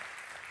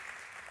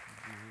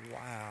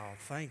Wow.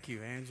 Thank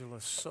you,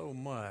 Angela, so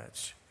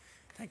much.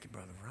 Thank you,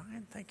 Brother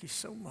Ryan. Thank you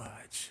so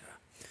much.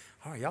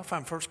 All right, y'all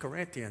find 1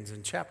 Corinthians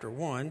in chapter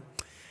 1,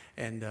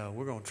 and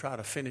we're going to try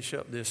to finish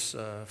up this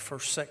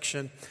first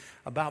section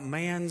about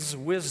man's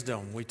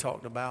wisdom. We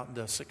talked about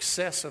the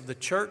success of the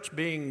church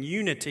being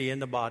unity in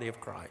the body of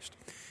Christ.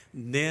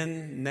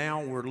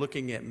 Now we're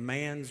looking at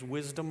man's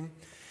wisdom,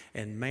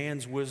 and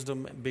man's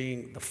wisdom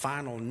being the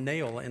final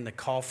nail in the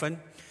coffin.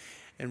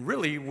 And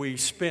really, we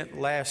spent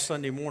last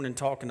Sunday morning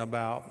talking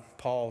about,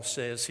 Paul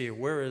says here,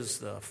 where is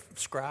the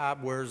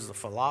scribe, where is the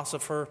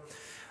philosopher,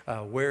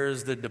 where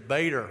is the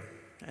debater?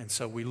 And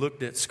so we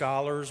looked at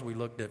scholars, we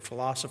looked at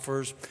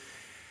philosophers.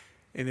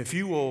 And if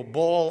you will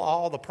boil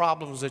all the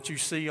problems that you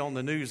see on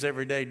the news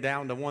every day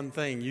down to one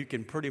thing, you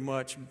can pretty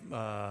much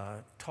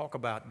talk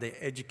about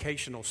the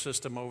educational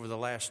system over the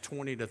last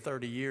 20 to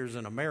 30 years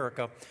in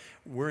America.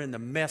 We're in the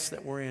mess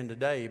that we're in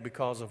today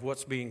because of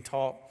what's being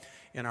taught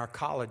in our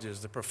colleges.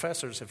 The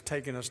professors have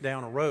taken us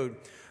down a road,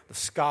 the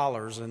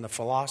scholars and the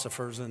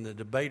philosophers and the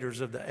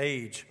debaters of the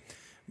age.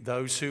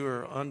 Those who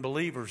are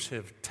unbelievers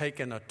have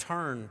taken a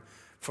turn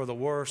for the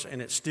worse, and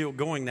it's still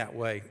going that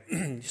way.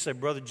 You say,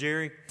 Brother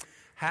Jerry,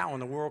 how in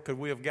the world could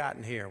we have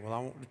gotten here? Well, I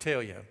want to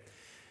tell you,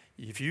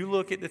 if you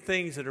look at the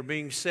things that are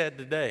being said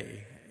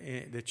today,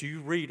 that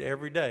you read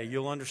every day,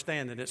 you'll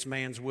understand that it's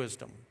man's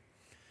wisdom.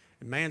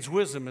 And man's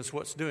wisdom is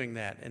what's doing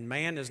that. And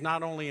man is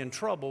not only in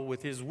trouble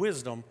with his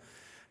wisdom,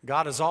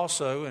 God is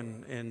also,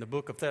 in the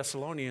book of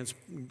Thessalonians,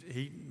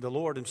 the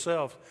Lord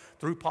himself,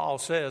 through Paul,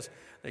 says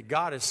that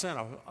God has sent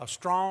a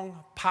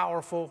strong,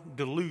 powerful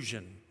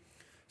delusion.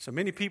 So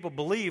many people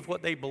believe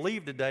what they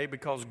believe today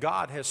because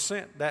God has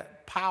sent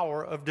that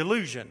power of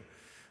delusion.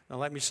 Now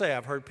let me say,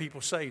 I've heard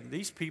people say,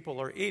 these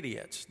people are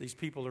idiots. These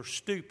people are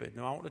stupid.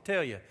 Now I want to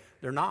tell you,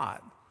 they're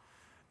not.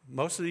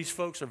 Most of these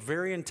folks are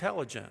very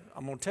intelligent.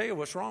 I'm going to tell you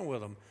what's wrong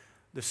with them.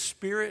 The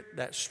spirit,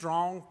 that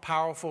strong,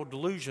 powerful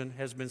delusion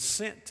has been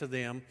sent to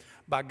them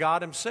by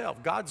God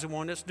himself. God's the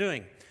one that's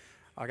doing.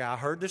 Like I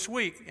heard this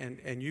week,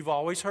 and you've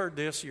always heard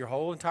this your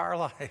whole entire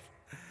life.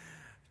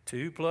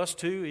 2 plus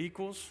 2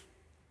 equals...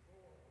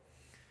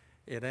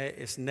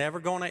 It's never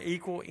going to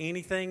equal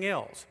anything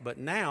else. But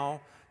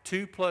now,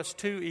 2 plus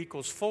 2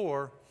 equals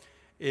 4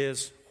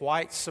 is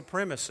white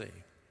supremacy.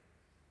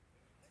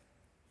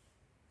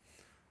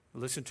 I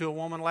listened to a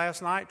woman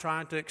last night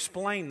trying to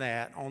explain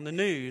that on the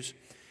news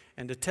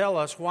and to tell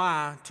us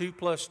why 2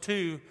 plus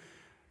 2,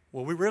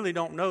 well, we really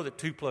don't know that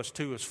 2 plus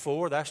 2 is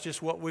 4. That's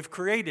just what we've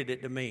created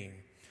it to mean.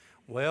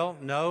 Well,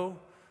 no,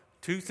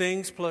 2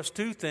 things plus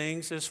 2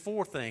 things is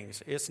 4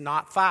 things. It's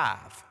not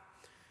 5.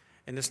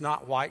 And it's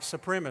not white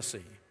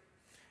supremacy.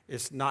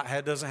 It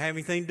doesn't have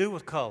anything to do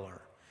with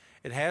color.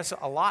 It has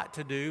a lot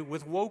to do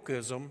with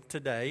wokeism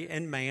today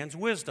and man's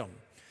wisdom.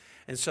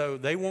 And so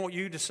they want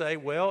you to say,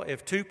 well,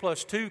 if 2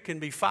 plus 2 can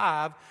be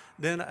 5,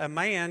 then a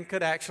man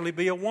could actually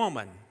be a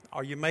woman.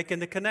 Are you making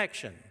the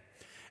connection?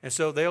 And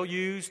so they'll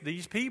use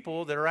these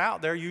people that are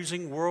out there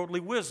using worldly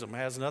wisdom. It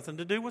has nothing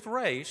to do with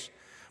race,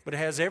 but it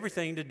has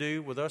everything to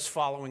do with us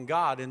following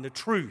God in the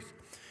truth.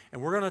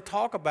 And we're going to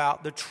talk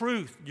about the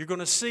truth. You're going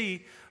to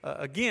see,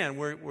 again,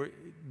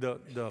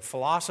 the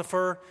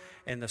philosopher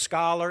and the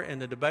scholar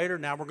and the debater.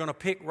 Now we're going to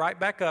pick right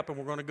back up, and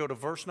we're going to go to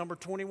verse number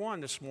 21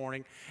 this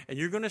morning. And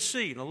you're going to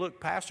see, now look,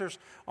 pastors,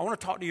 I want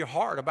to talk to your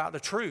heart about the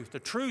truth. The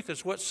truth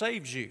is what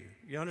saves you.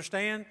 You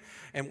understand?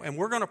 And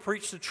we're going to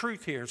preach the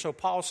truth here. And so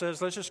Paul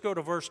says, let's just go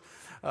to verse...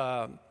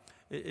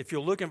 If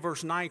you'll look in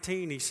verse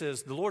 19, he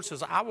says, the Lord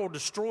says, I will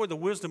destroy the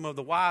wisdom of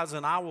the wise,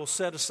 and I will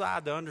set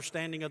aside the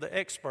understanding of the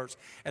experts.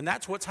 And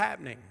that's what's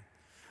happening.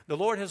 The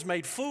Lord has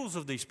made fools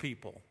of these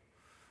people.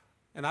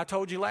 And I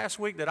told you last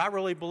week that I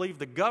really believe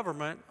the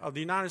government of the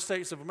United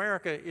States of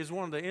America is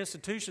one of the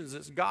institutions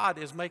that God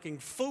is making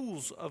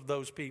fools of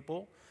those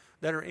people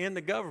that are in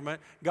the government.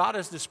 God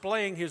is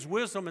displaying his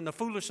wisdom and the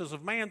foolishness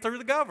of man through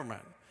the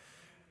government.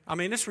 I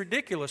mean, it's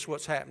ridiculous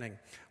what's happening.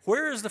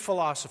 Where is the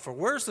philosopher?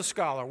 Where's the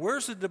scholar?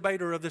 Where's the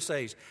debater of this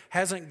age?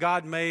 Hasn't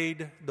God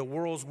made the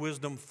world's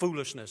wisdom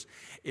foolishness?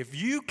 If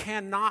you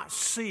cannot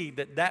see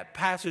that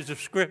passage of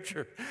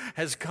Scripture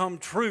has come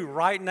true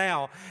right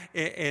now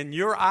in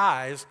your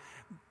eyes,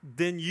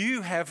 then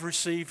you have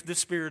received the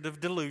spirit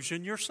of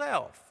delusion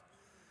yourself.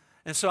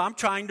 And so I'm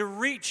trying to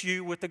reach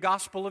you with the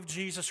gospel of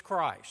Jesus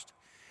Christ.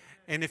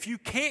 And if you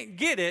can't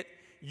get it,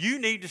 you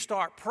need to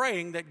start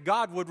praying that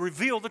God would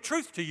reveal the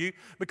truth to you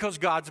because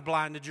God's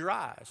blinded your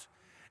eyes.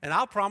 And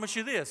I'll promise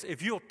you this,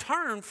 if you'll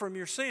turn from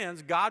your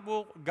sins, God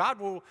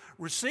will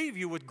receive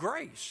you with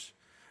grace.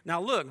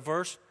 Now look,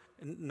 verse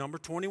number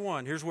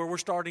 21. Here's where we're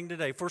starting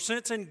today. For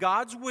since in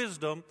God's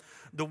wisdom,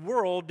 the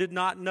world did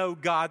not know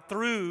God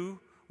through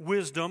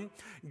wisdom,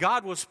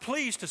 God was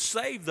pleased to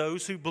save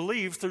those who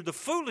believe through the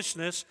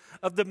foolishness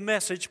of the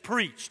message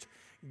preached.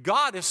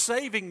 God is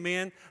saving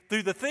men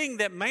through the thing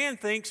that man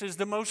thinks is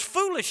the most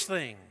foolish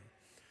thing.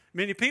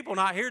 Many people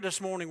not here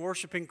this morning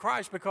worshiping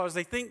Christ because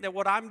they think that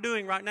what I'm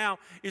doing right now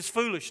is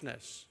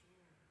foolishness.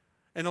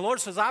 And the Lord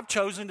says, I've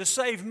chosen to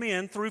save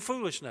men through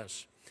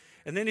foolishness.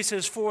 And then he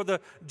says, for the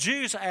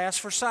Jews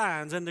ask for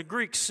signs and the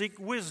Greeks seek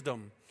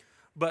wisdom.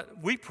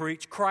 But we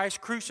preach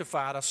Christ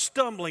crucified, a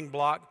stumbling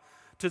block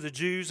to the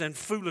Jews and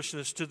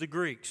foolishness to the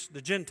Greeks,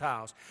 the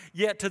Gentiles.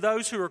 Yet to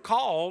those who are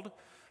called,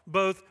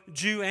 both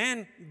Jew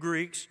and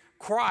Greeks,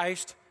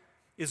 Christ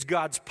is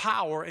God's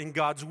power and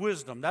God's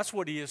wisdom. That's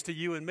what he is to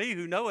you and me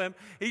who know him.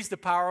 He's the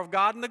power of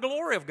God and the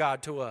glory of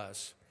God to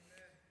us.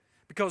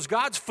 Because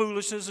God's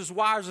foolishness is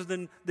wiser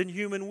than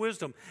human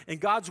wisdom, and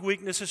God's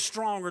weakness is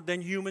stronger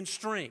than human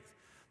strength.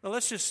 Now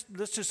let's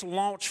just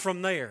launch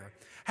from there.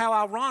 How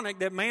ironic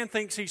that man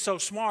thinks he's so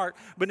smart,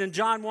 but in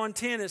John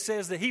 1:10 it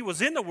says that he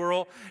was in the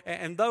world,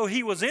 and though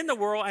he was in the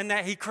world and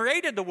that he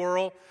created the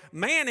world,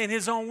 man in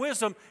his own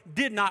wisdom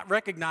did not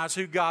recognize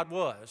who God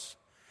was.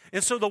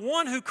 And so the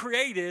one who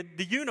created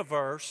the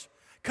universe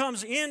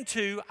comes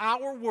into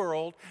our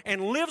world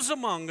and lives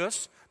among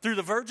us through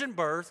the virgin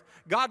birth.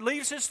 God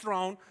leaves his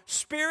throne.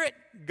 Spirit,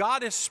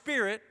 God is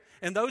spirit,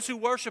 and those who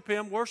worship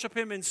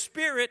him in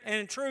spirit and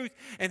in truth.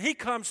 And he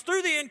comes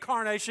through the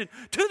incarnation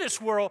to this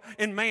world,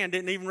 and man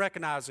didn't even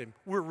recognize him.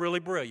 We're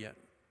really brilliant.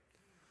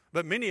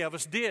 But many of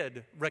us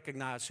did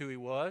recognize who he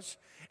was,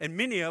 and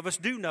many of us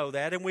do know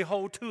that, and we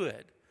hold to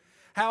it.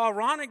 How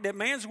ironic that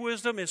man's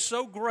wisdom is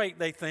so great,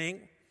 they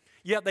think,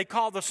 yet they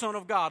call the Son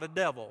of God a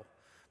devil.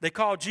 They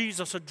call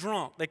Jesus a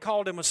drunk. They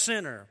called him a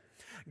sinner.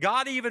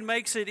 God even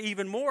makes it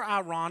even more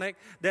ironic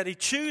that he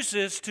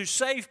chooses to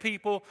save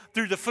people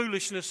through the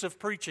foolishness of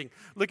preaching.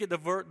 Look at the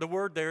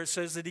word there. It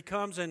says that he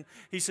comes and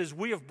he says,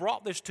 we have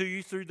brought this to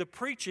you through the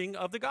preaching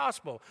of the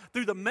gospel,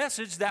 through the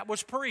message that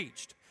was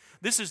preached.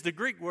 This is the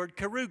Greek word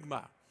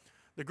kerugma.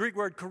 The Greek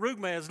word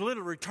kerugma has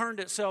literally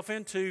turned itself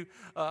into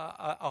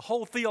a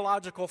whole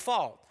theological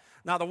thought.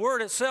 Now, the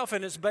word itself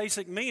in its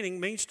basic meaning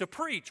means to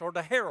preach or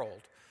to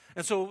herald.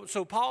 And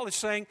so Paul is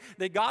saying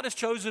that God has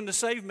chosen to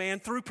save man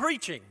through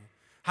preaching.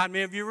 How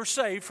many of you were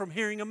saved from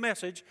hearing a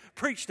message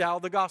preached out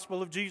of the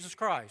gospel of Jesus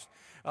Christ?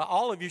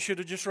 All of you should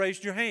have just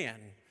raised your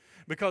hand.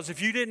 Because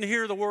if you didn't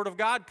hear the word of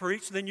God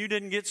preached, then you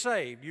didn't get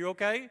saved. You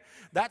okay?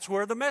 That's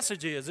where the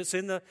message is. It's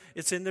in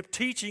the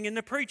teaching and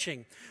the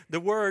preaching. The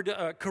word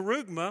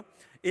kerugma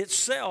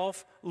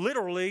itself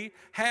literally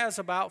has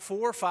about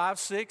 4, 5,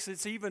 6,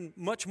 it's even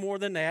much more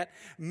than that,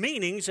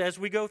 meanings as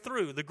we go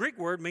through. The Greek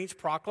word means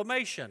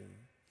proclamation.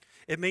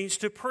 It means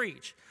to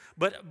preach.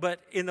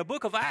 But in the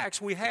book of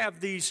Acts, we have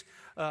these,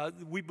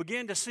 we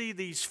begin to see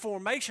these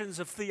formations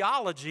of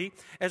theology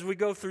as we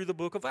go through the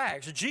book of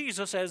Acts.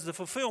 Jesus as the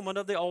fulfillment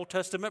of the Old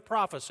Testament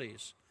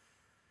prophecies.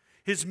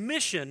 His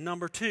mission,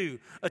 number 2,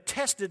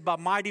 attested by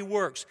mighty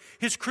works.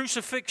 His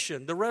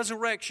crucifixion, the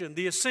resurrection,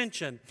 the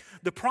ascension,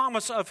 the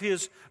promise of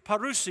his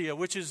parousia,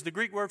 which is the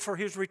Greek word for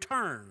his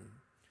return.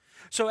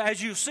 So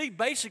as you see,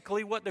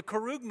 basically what the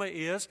kerugma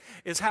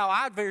is how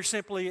I very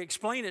simply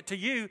explain it to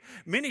you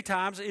many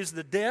times, is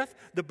the death,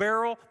 the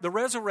burial, the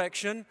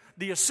resurrection,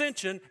 the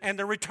ascension, and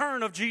the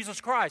return of Jesus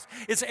Christ.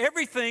 It's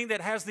everything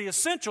that has the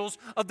essentials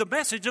of the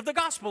message of the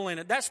gospel in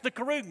it. That's the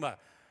kerugma.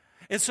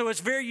 And so it's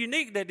very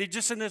unique that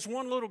just in this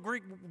one little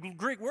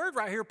Greek word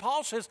right here,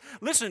 Paul says,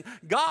 listen,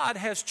 God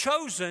has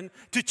chosen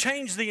to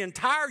change the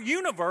entire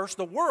universe,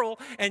 the world,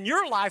 and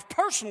your life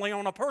personally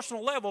on a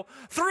personal level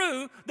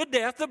through the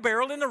death, the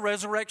burial, and the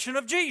resurrection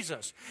of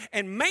Jesus.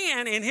 And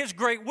man, in his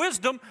great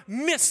wisdom,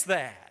 missed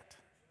that.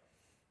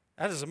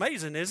 That is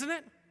amazing, isn't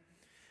it?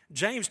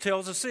 James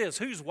tells us this,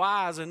 who's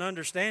wise and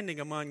understanding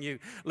among you?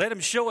 Let him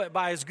show it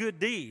by his good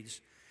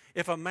deeds.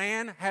 If a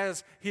man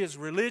has his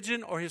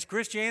religion or his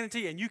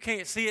Christianity and you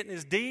can't see it in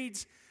his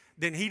deeds,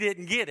 then he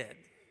didn't get it.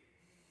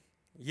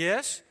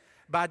 Yes,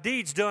 by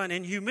deeds done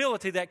in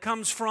humility that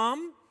comes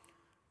from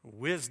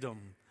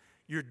wisdom.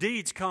 Your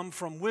deeds come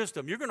from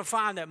wisdom. You're going to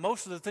find that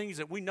most of the things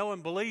that we know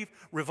and believe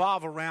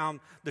revolve around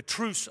the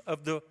truths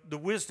of the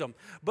wisdom.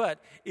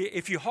 But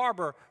if you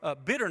harbor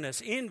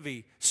bitterness,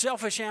 envy,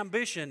 selfish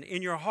ambition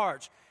in your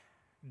hearts,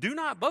 do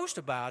not boast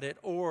about it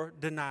or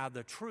deny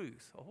the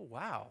truth. Oh,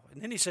 wow.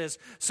 And then he says,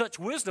 such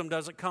wisdom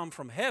doesn't come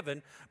from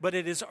heaven, but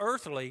it is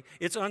earthly,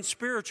 it's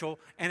unspiritual,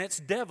 and it's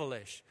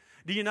devilish.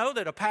 Do you know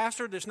that a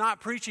pastor that's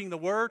not preaching the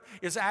word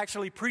is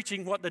actually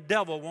preaching what the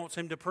devil wants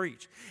him to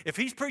preach? If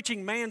he's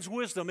preaching man's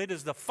wisdom, it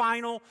is the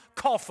final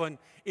coffin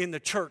in the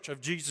church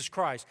of Jesus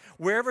Christ.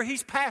 Wherever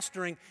he's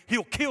pastoring,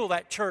 he'll kill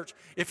that church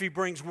if he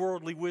brings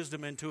worldly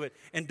wisdom into it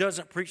and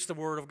doesn't preach the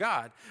word of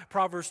God.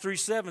 Proverbs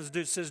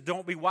 3:7 says,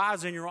 don't be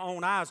wise in your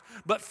own eyes,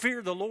 but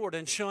fear the Lord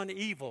and shun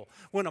evil.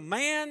 When a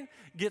man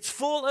gets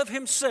full of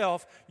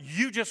himself,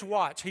 you just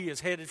watch. He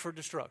is headed for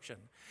destruction.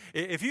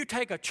 If you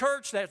take a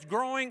church that's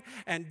growing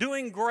and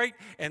doing great,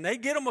 and they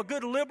get them a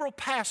good liberal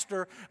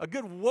pastor, a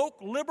good woke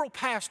liberal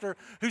pastor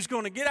who's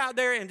going to get out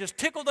there and just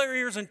tickle their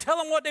ears and tell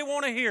them what they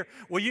want to hear,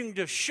 well, you can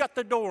just shut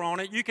the door on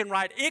it. You can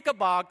write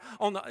Ichabod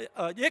on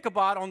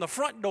the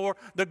front door.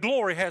 The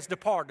glory has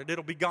departed.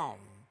 It'll be gone.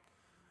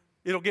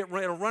 It'll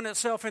run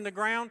itself in the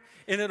ground,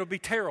 and it'll be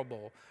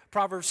terrible.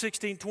 Proverbs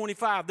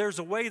 16:25, there's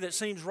a way that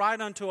seems right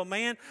unto a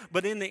man,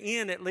 but in the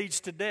end it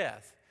leads to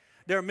death.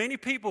 There are many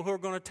people who are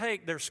going to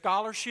take their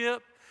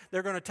scholarship,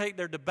 they're going to take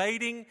their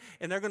debating,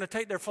 and they're going to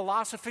take their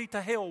philosophy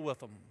to hell with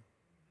them.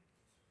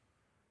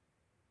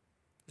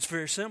 It's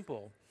very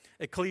simple.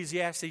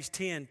 Ecclesiastes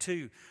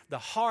 10:2. The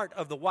heart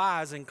of the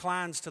wise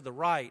inclines to the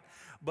right,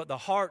 but the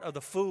heart of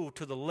the fool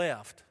to the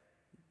left.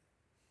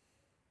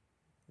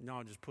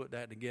 Y'all just put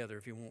that together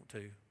if you want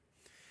to.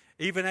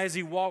 Even as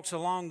he walks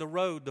along the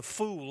road, the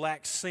fool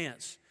lacks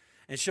sense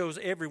and shows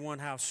everyone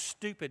how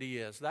stupid he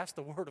is. That's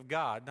the word of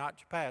God, not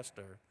your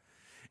pastor.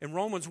 In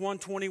Romans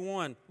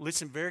 1:21,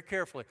 listen very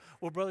carefully.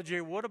 Well, Brother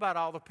Jerry, what about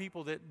all the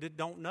people that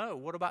don't know?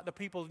 What about the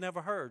people who've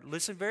never heard?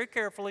 Listen very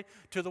carefully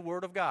to the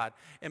Word of God.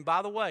 And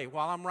by the way,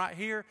 while I'm right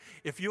here,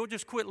 if you'll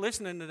just quit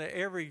listening to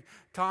every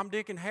Tom,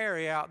 Dick, and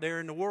Harry out there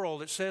in the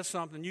world that says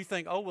something, you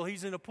think, oh, well,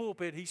 he's in the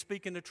pulpit, he's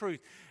speaking the truth.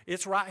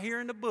 It's right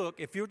here in the book.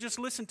 If you'll just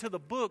listen to the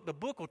book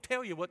will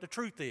tell you what the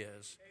truth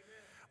is.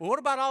 Well, what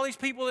about all these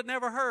people that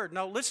never heard?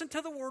 No, listen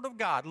to the Word of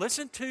God.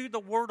 Listen to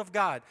the Word of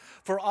God.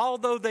 For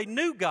although they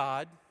knew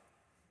God,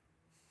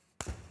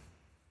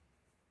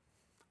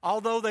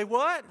 although they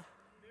what?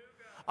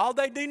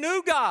 Although they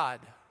knew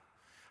God.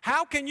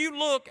 How can you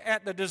look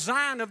at the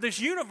design of this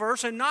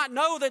universe and not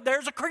know that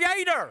there's a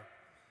creator?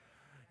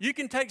 You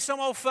can take some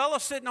old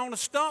fella sitting on a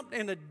stump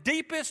in the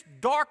deepest,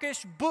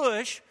 darkest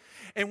bush,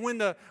 and when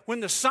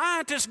the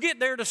scientists get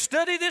there to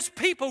study this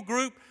people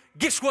group,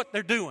 guess what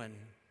they're doing?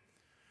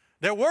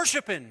 They're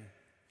worshiping.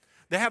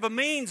 They have a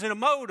means and a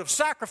mode of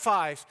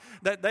sacrifice,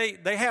 that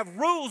they have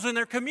rules in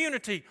their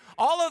community.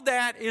 All of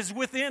that is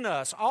within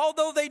us.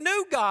 Although they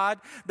knew God,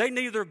 they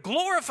neither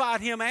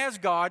glorified Him as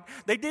God,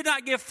 they did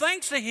not give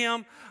thanks to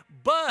Him,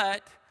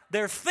 but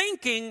their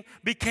thinking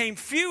became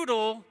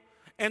futile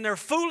and their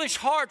foolish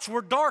hearts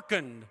were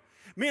darkened.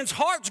 Men's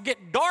hearts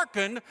get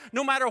darkened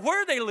no matter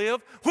where they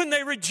live when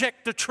they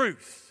reject the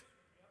truth.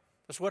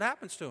 That's what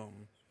happens to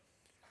them.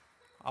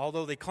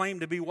 Although they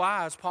claimed to be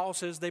wise, Paul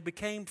says they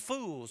became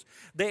fools.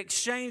 They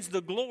exchanged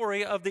the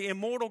glory of the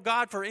immortal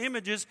God for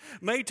images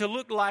made to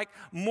look like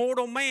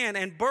mortal man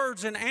and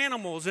birds and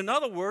animals. In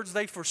other words,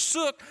 they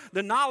forsook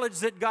the knowledge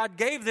that God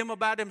gave them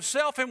about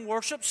Himself and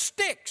worshiped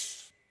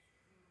sticks.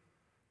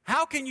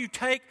 How can you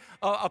take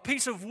a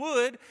piece of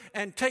wood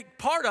and take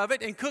part of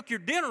it and cook your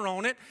dinner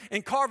on it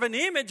and carve an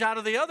image out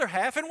of the other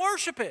half and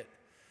worship it?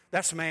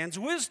 That's man's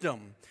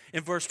wisdom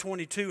in verse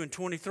 22 and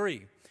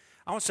 23.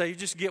 I want to say you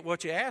just get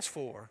what you ask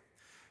for.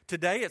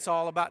 Today it's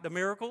all about the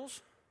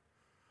miracles.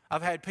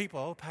 I've had people,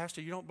 oh,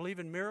 Pastor, you don't believe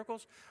in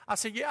miracles? I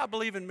say, yeah, I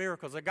believe in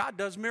miracles. God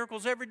does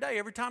miracles every day.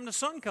 Every time the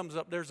sun comes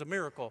up, there's a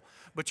miracle.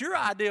 But your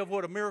idea of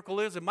what a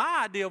miracle is and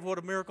my idea of what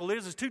a miracle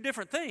is two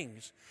different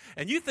things.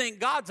 And you think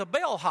God's a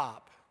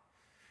bellhop.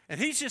 And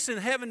He's just in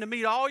heaven to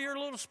meet all your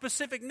little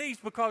specific needs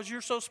because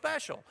you're so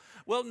special.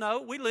 Well,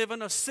 no, we live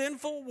in a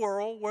sinful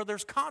world where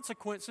there's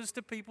consequences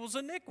to people's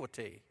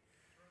iniquity.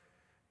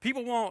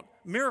 People want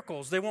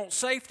miracles. They want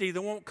safety. They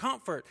want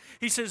comfort.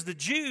 He says the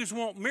Jews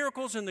want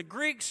miracles and the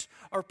Greeks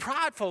are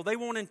prideful. They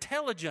want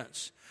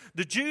intelligence.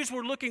 The Jews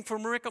were looking for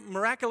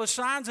miraculous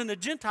signs and the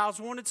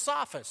Gentiles wanted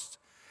sophists.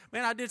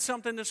 Man, I did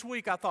something this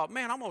week. I thought,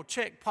 man, I'm going to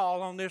check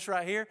Paul on this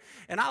right here.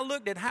 And I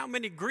looked at how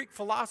many Greek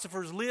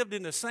philosophers lived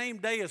in the same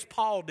day as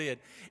Paul did.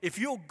 If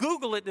you'll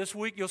Google it this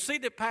week, you'll see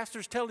that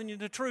pastor's telling you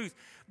the truth.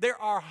 There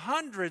are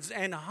hundreds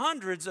and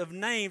hundreds of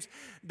names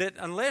that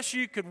unless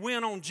you could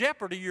win on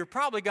Jeopardy, you're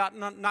probably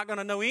not going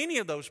to know any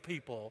of those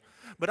people.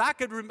 But I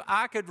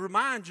could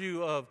remind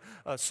you of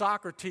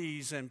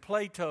Socrates and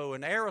Plato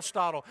and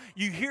Aristotle.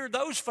 You hear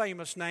those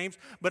famous names,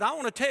 but I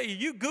want to tell you,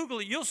 you Google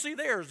it, you'll see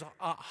there's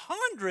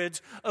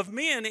hundreds of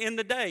men in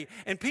the day,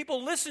 and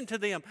people listen to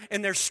them,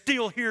 and they're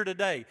still here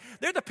today.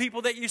 They're the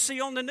people that you see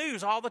on the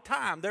news all the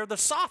time. They're the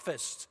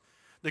sophists.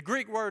 The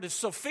Greek word is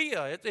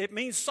Sophia. It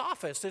means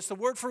sophist. It's the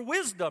word for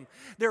wisdom.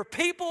 There are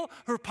people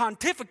who are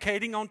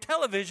pontificating on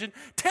television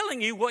telling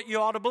you what you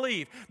ought to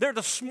believe. They're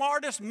the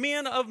smartest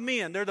men of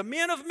men. They're the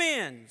men of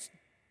men.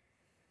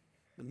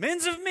 The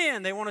men's of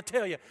men, they want to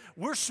tell you,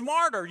 we're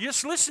smarter.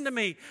 Just listen to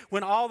me,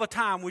 when all the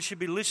time we should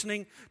be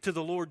listening to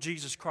the Lord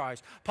Jesus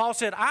Christ. Paul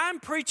said, I'm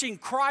preaching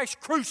Christ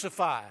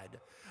crucified.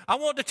 I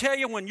want to tell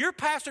you, when your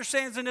pastor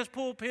stands in this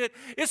pulpit,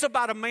 it's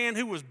about a man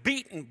who was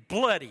beaten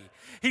bloody.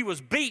 He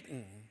was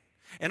beaten.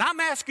 And I'm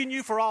asking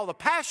you for all the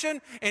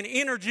passion and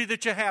energy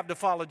that you have to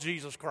follow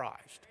Jesus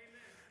Christ. Amen.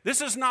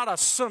 This is not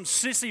some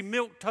sissy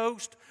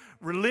milquetoast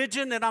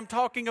religion that I'm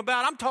talking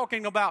about. I'm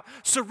talking about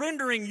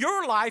surrendering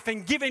your life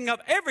and giving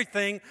up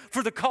everything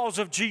for the cause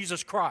of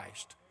Jesus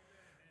Christ.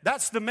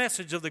 That's the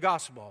message of the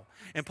gospel.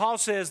 And Paul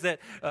says that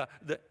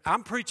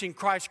I'm preaching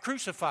Christ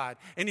crucified.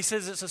 And he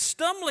says it's a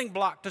stumbling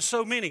block to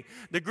so many.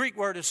 The Greek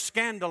word is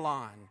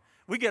scandalon.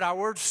 We get our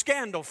word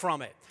scandal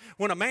from it.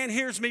 When a man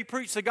hears me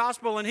preach the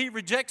gospel and he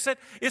rejects it,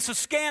 it's a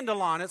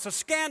scandalon. It's a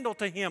scandal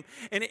to him.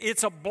 And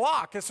it's a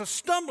block. It's a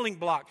stumbling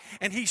block.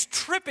 And he's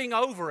tripping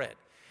over it.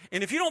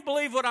 And if you don't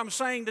believe what I'm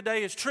saying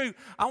today is true,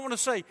 I want to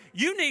say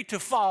you need to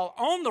fall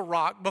on the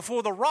rock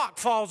before the rock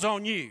falls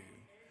on you.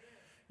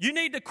 You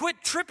need to quit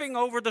tripping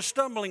over the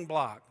stumbling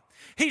block.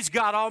 He's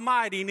God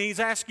Almighty, and He's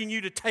asking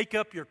you to take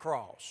up your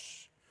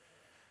cross.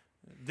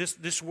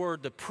 This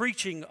word, the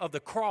preaching of the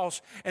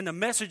cross and the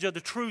message of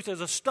the truth,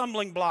 is a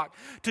stumbling block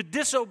to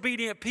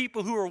disobedient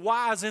people who are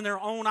wise in their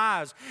own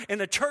eyes. And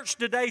the church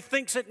today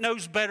thinks it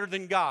knows better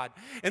than God.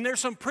 And there's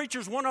some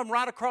preachers, one of them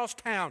right across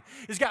town,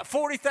 he's got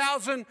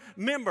 40,000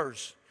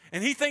 members.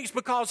 And he thinks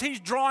because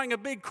he's drawing a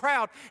big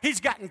crowd, he's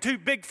gotten too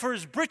big for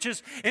his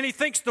britches, and he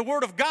thinks the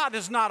Word of God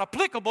is not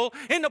applicable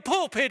in the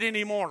pulpit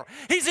anymore.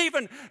 He's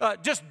even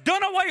just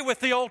done away with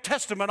the Old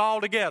Testament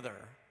altogether.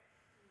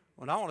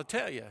 Well, I want to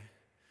tell you,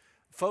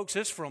 folks,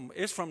 it's from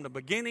the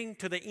beginning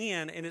to the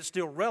end, and it's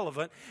still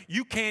relevant.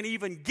 You can't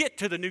even get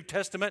to the New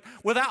Testament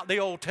without the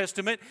Old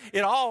Testament.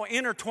 It all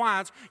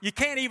intertwines. You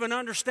can't even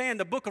understand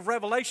the book of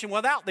Revelation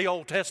without the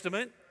Old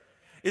Testament.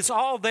 It's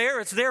all there.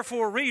 It's there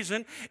for a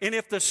reason. And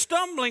if the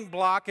stumbling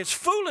block is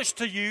foolish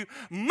to you,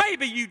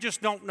 maybe you just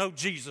don't know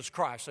Jesus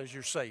Christ as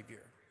your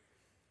Savior.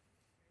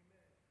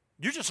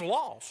 You're just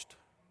lost.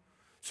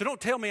 So don't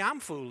tell me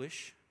I'm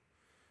foolish.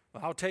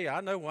 Well, I'll tell you,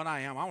 I know what I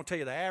am. I want to tell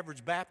you, the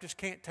average Baptist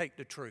can't take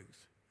the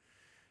truth.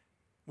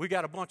 We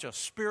got a bunch of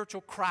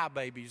spiritual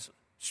crybabies,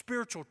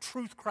 spiritual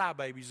truth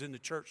crybabies in the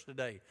church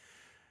today.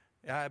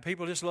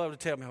 People just love to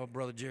tell me, oh,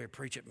 Brother Jerry,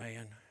 preach it,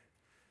 man.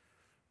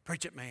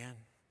 Preach it, man.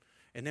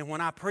 And then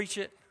when I preach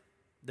it,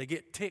 they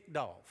get ticked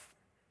off.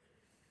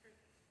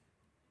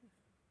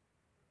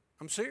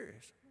 I'm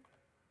serious.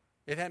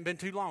 It hadn't been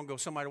too long ago,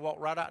 somebody walked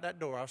right out that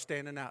door. I was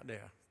standing out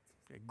there.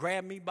 They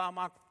grabbed me by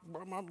my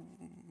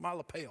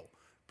lapel.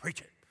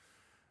 Preach it.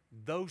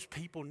 Those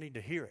people need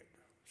to hear it.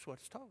 That's what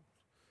it's told.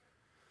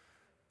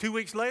 2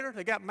 weeks later,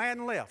 they got mad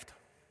and left.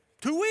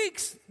 2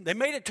 weeks. They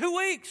made it 2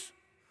 weeks.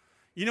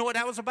 You know what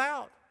that was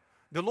about?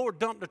 The Lord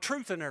dumped the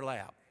truth in their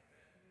lap.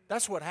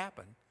 That's what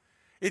happened.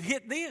 It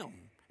hit them.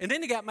 And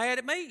then they got mad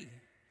at me.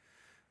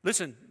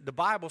 Listen, the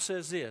Bible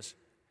says this.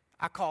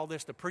 I call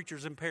this the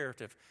preacher's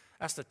imperative.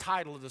 That's the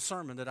title of the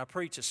sermon that I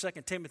preach. It's 2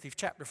 Timothy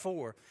chapter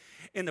 4.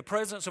 In the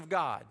presence of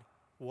God.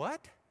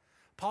 What?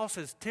 Paul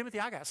says, Timothy,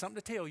 I got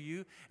something to tell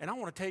you, and I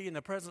want to tell you in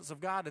the presence of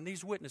God and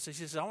these witnesses.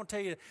 He says, I want to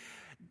tell you,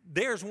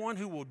 there's one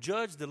who will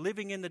judge the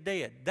living and the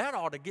dead. That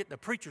ought to get the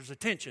preacher's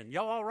attention.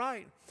 Y'all all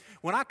right?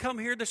 When I come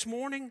here this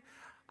morning,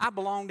 I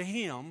belong to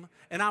Him,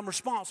 and I'm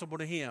responsible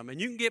to Him. And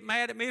you can get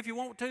mad at me if you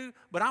want to,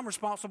 but I'm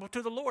responsible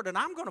to the Lord, and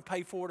I'm going to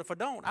pay for it if I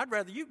don't. I'd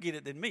rather you get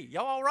it than me.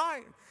 Y'all all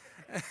right?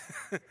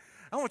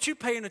 I want you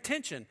paying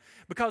attention,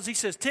 because he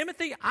says,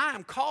 Timothy, I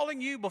am calling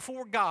you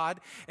before God,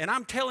 and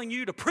I'm telling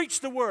you to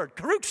preach the word.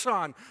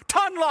 Karuksan,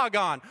 ton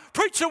logon,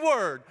 preach the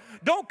word.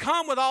 Don't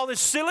come with all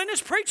this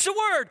silliness. Preach the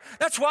word.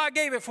 That's why I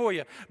gave it for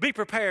you. Be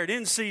prepared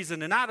in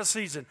season and out of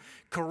season.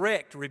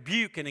 Correct,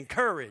 rebuke, and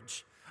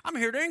encourage. I'm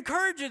here to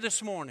encourage you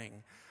this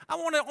morning. I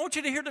want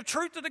you to hear the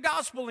truth of the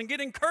gospel and get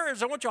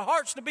encouraged. I want your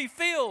hearts to be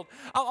filled.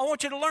 I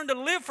want you to learn to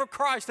live for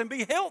Christ and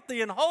be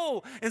healthy and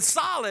whole and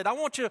solid. I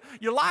want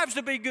your lives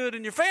to be good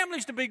and your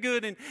families to be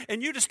good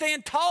and you to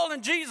stand tall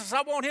in Jesus.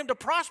 I want Him to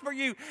prosper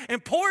you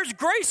and pour His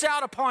grace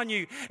out upon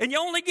you. And you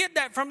only get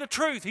that from the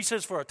truth. He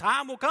says, for a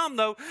time will come,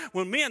 though,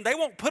 when men, they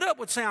won't put up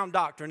with sound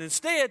doctrine.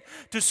 Instead,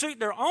 to suit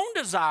their own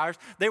desires,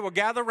 they will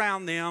gather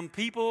around them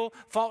people,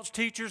 false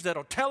teachers that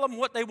will tell them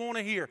what they want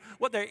to hear,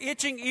 what their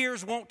itching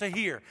ears want to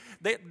hear.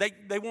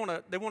 They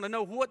want to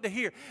know what to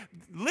hear.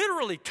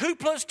 Literally, 2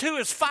 + 2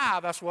 is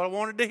 5. That's what I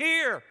wanted to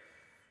hear.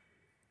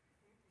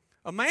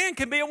 A man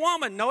can be a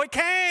woman. No, he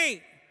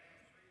can't.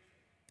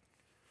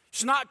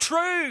 It's not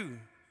true.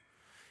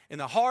 And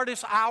the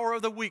hardest hour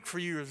of the week for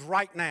you is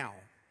right now.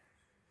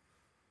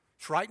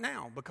 It's right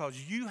now, because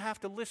you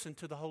have to listen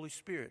to the Holy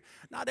Spirit.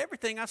 Not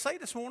everything I say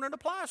this morning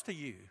applies to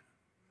you.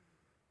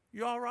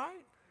 You all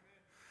right?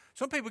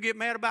 Some people get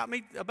mad about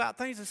me, about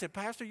things, and say,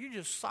 Pastor, you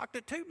just socked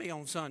it to me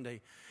on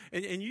Sunday.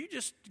 And you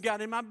just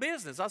got in my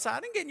business. I said, I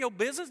didn't get in your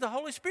business. The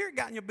Holy Spirit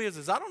got in your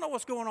business. I don't know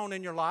what's going on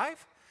in your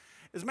life.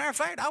 As a matter of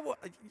fact,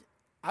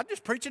 I'm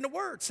just preaching the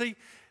word. See,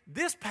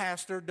 this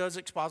pastor does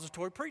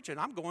expository preaching.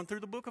 I'm going through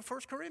the book of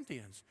 1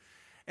 Corinthians.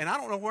 And I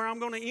don't know where I'm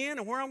going to end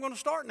and where I'm going to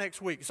start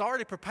next week. It's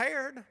already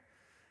prepared.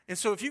 And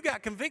so if you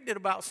got convicted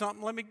about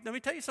something, let me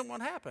tell you something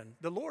what happened.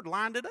 The Lord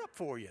lined it up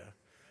for you.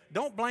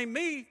 Don't blame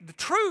me. The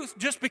truth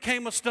just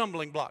became a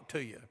stumbling block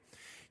to you.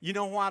 You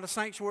know why the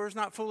sanctuary is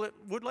not full at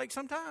Woodlake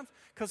sometimes?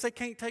 Because they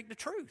can't take the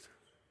truth.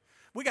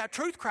 We got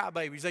truth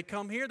crybabies. They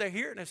come here, they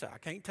hear it, and they say, I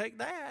can't take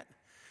that.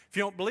 If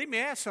you don't believe me,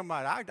 ask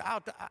somebody.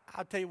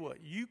 I'll tell you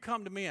what. You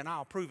come to me, and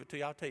I'll prove it to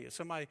you. I'll tell you.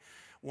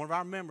 One of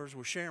our members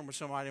was sharing with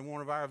somebody in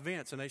one of our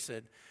events, and they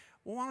said,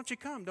 well, why don't you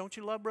come? Don't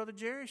you love Brother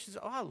Jerry? She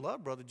said, oh, I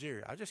love Brother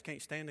Jerry. I just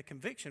can't stand the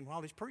conviction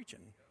while he's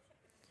preaching.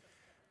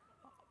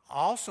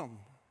 Awesome.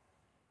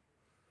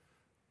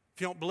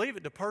 If you don't believe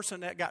it, the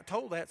person that got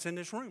told that's in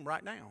this room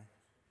right now.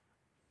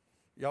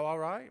 Y'all all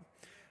right?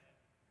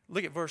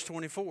 Look at verse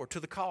 24. To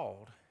the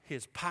called,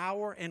 His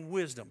power and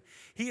wisdom.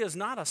 He is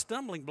not a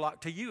stumbling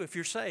block to you if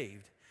you're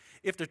saved.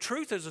 If the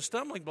truth is a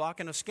stumbling block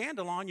and a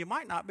scandalon, you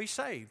might not be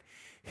saved.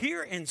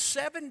 Here in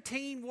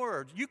 17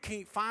 words, you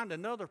can't find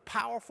another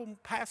powerful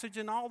passage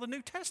in all the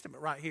New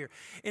Testament right here.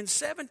 In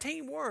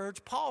 17 words,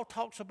 Paul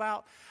talks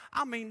about,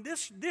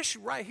 this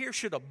right here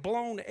should have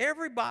blown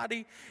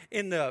everybody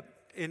in the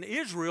in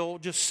Israel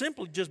just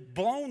simply just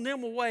blown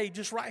them away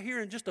just right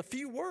here in just a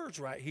few words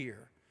right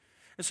here.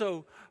 And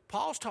so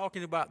Paul's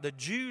talking about the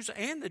Jews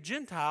and the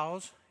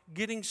Gentiles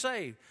getting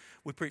saved.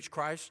 We preach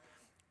Christ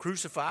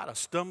crucified, a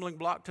stumbling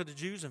block to the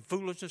Jews and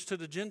foolishness to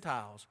the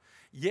Gentiles.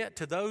 Yet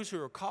to those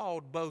who are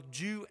called, both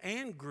Jew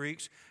and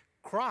Greeks,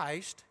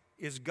 Christ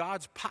is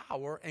God's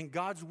power and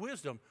God's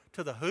wisdom.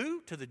 To the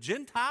who? To the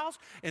Gentiles?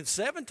 In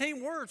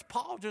 17 words,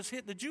 Paul just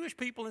hit the Jewish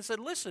people and said,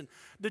 listen,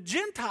 the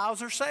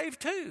Gentiles are saved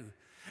too.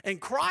 And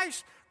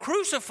Christ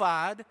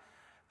crucified,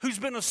 who's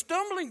been a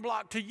stumbling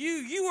block to you,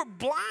 you were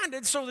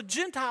blinded so the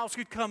Gentiles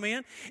could come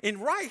in. And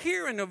right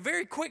here in a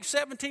very quick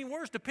 17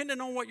 words,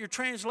 depending on what your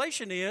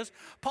translation is,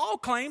 Paul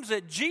claims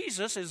that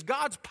Jesus is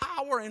God's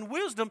power and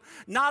wisdom,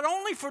 not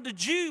only for the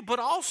Jew, but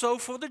also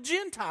for the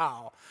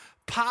Gentile.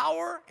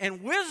 Power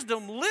and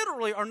wisdom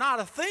literally are not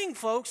a thing,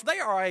 folks. They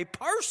are a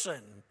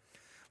person.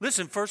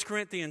 Listen, 1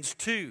 Corinthians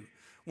 2,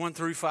 1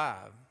 through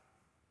 5.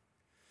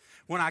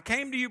 When I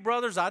came to you,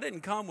 brothers, I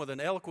didn't come with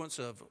an eloquence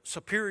of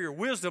superior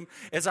wisdom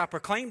as I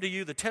proclaimed to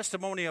you the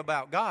testimony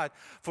about God.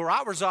 For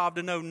I resolved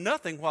to know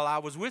nothing while I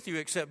was with you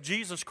except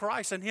Jesus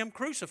Christ and him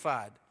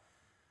crucified.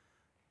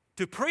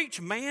 To preach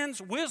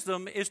man's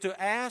wisdom is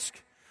to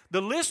ask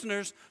the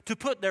listeners to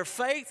put their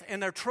faith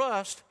and their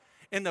trust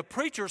in the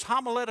preacher's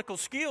homiletical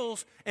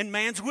skills and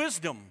man's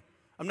wisdom.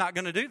 I'm not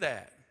going to do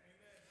that.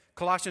 Amen.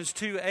 Colossians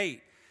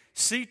 2:8.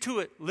 See to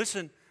it,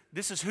 listen,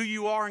 this is who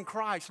you are in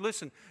Christ.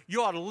 Listen,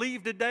 you ought to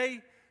leave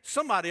today.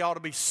 Somebody ought to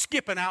be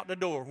skipping out the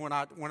door.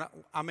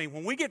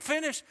 When we get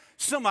finished,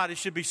 somebody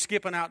should be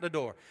skipping out the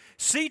door.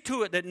 See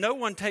to it that no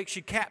one takes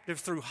you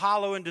captive through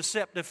hollow and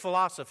deceptive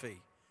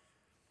philosophy.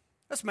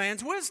 That's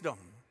man's wisdom,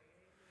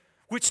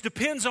 which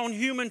depends on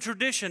human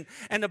tradition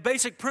and the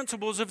basic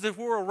principles of the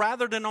world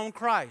rather than on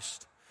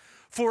Christ.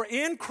 For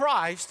in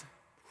Christ,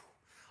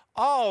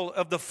 all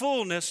of the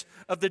fullness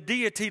of the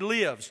deity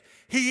lives.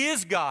 He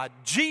is God.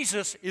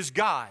 Jesus is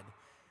God.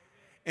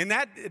 And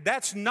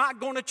that's not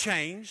going to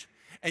change.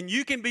 And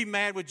you can be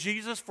mad with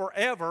Jesus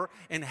forever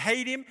and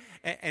hate him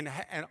and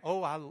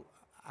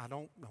I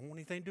don't want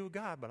anything to do with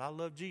God, but I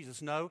love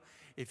Jesus. No,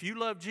 if you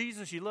love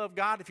Jesus, you love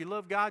God. If you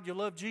love God, you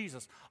love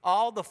Jesus.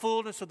 All the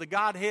fullness of the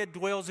Godhead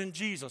dwells in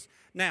Jesus.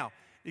 Now,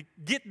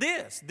 get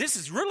this. This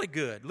is really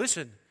good.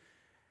 Listen.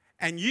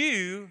 And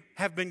you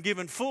have been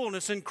given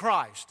fullness in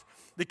Christ.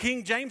 The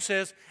King James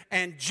says,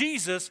 and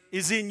Jesus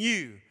is in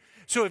you.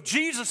 So if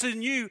Jesus is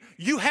in you,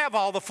 you have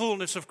all the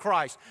fullness of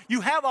Christ.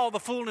 You have all the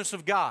fullness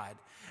of God.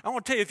 I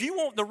want to tell you, if you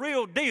want the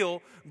real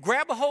deal,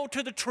 grab a hold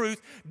to the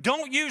truth.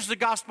 Don't use the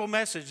gospel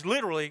message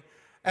literally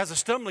as a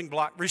stumbling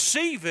block.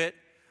 Receive it,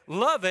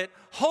 love it,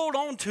 hold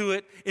on to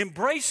it,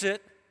 embrace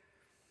it.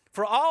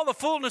 For all the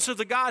fullness of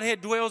the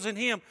Godhead dwells in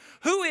him,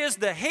 who is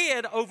the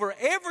head over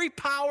every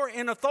power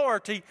and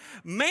authority.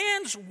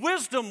 Man's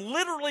wisdom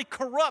literally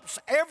corrupts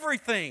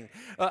everything.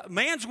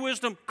 Man's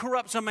wisdom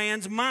corrupts a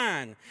man's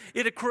mind.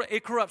 It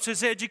corrupts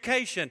his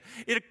education.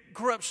 It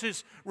corrupts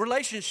his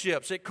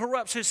relationships. It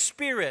corrupts his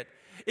spirit.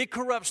 It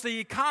corrupts the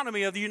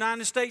economy of the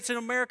United States and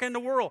America and the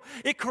world.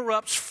 It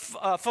corrupts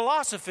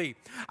philosophy,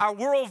 our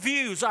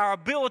worldviews, our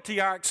ability,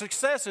 our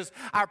successes,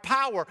 our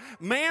power.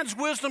 Man's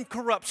wisdom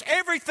corrupts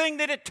everything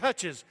that it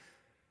touches.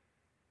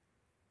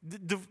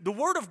 The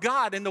Word of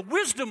God and the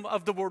wisdom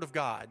of the Word of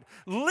God,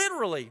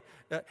 literally,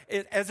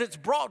 as it's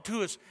brought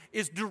to us,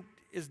 is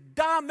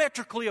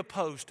diametrically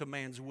opposed to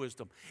man's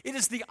wisdom. It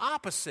is the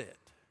opposite.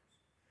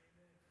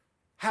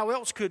 How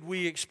else could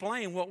we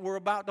explain what we're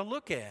about to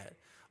look at?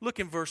 Look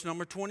in verse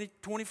number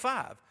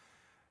 25.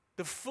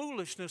 The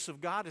foolishness of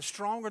God is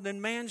stronger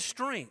than man's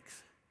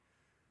strength.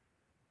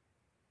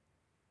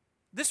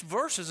 This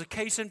verse is a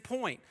case in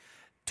point.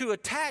 To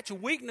attach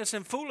weakness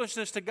and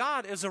foolishness to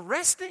God is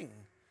arresting.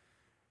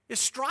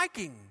 It's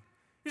striking.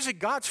 You say,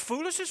 God's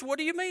foolishness? What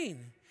do you mean?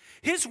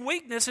 His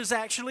weakness is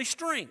actually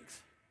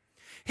strength.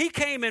 He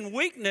came in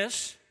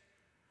weakness,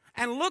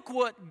 and look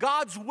what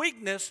God's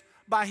weakness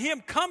by him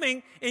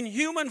coming in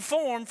human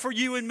form for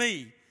you and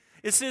me.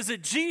 It says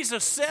that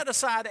Jesus set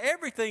aside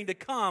everything to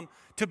come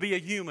to be a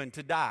human,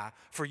 to die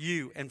for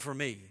you and for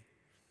me.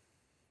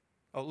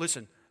 Oh,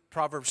 listen,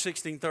 Proverbs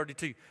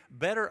 16:32.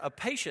 Better a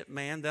patient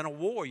man than a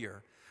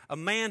warrior, a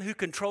man who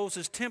controls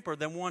his temper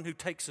than one who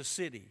takes a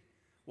city.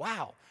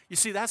 Wow. You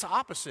see, that's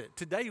opposite.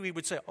 Today we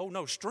would say, oh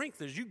no,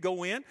 strength is you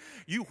go in,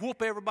 you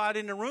whoop everybody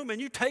in the room, and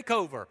you take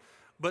over.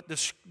 But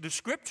the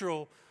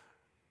scriptural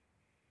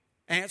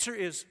answer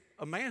is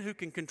a man who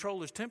can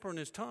control his temper and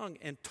his tongue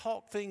and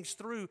talk things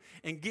through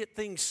and get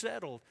things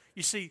settled.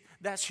 You see,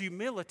 that's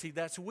humility,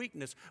 that's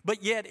weakness.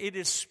 But yet it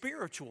is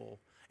spiritual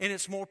and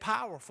it's more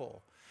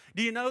powerful.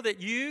 Do you know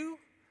that you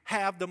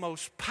have the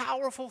most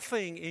powerful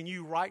thing in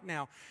you right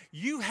now?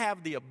 You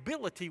have the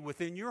ability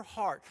within your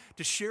heart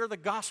to share the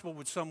gospel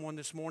with someone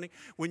this morning.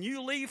 When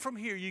you leave from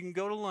here, you can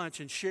go to lunch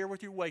and share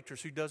with your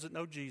waitress who doesn't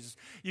know Jesus.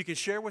 You can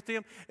share with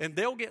them and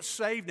they'll get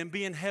saved and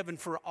be in heaven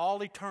for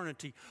all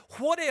eternity.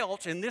 What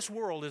else in this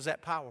world is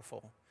that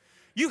powerful?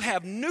 You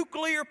have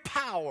nuclear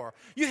power.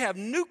 You have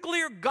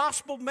nuclear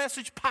gospel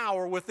message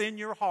power within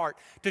your heart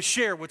to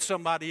share with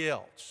somebody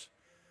else.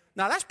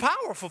 Now, that's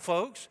powerful,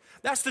 folks.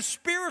 That's the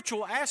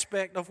spiritual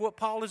aspect of what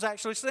Paul is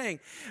actually saying.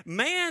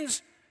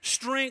 Man's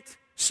strength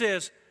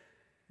says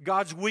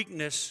God's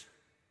weakness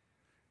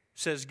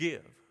says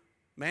give.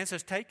 Man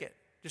says take it.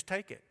 Just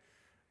take it.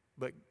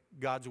 But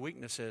God's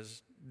weakness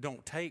says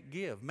don't take,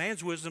 give.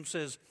 Man's wisdom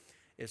says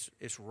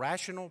it's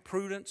rational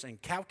prudence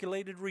and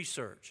calculated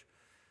research.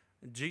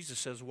 And Jesus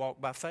says walk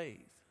by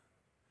faith.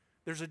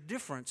 There's a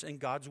difference in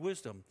God's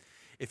wisdom.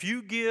 If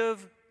you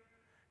give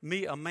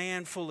me a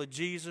man full of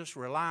Jesus,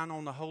 relying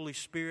on the Holy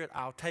Spirit,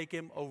 I'll take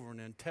him over an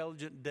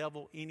intelligent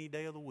devil any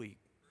day of the week.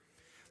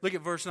 Look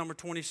at verse number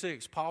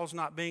 26. Paul's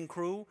not being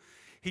cruel.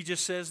 He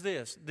just says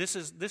this. This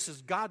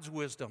is God's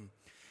wisdom.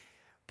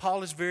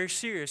 Paul is very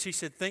serious. He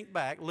said, think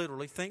back,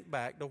 literally think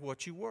back to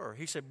what you were.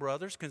 He said,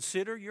 brothers,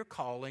 consider your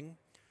calling.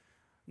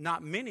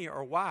 Not many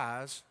are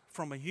wise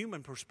from a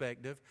human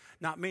perspective.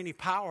 Not many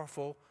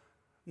powerful.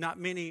 Not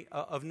many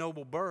of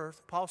noble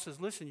birth. Paul says,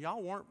 listen,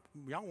 y'all weren't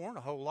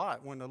a whole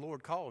lot when the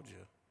Lord called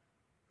you.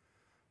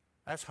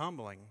 That's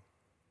humbling.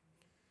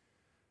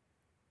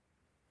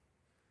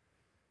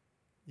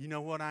 You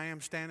know what I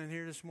am standing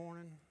here this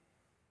morning?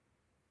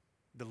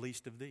 The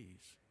least of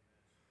these.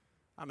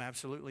 I'm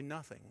absolutely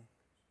nothing.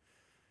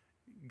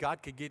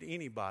 God could get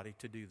anybody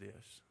to do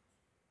this.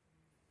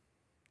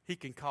 He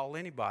can call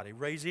anybody,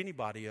 raise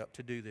anybody up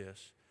to do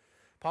this.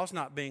 Paul's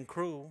not being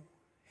cruel.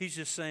 He's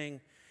just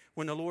saying,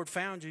 when the Lord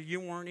found you,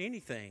 you weren't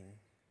anything.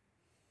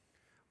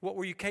 What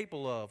were you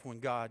capable of when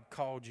God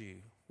called you?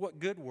 What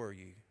good were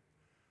you?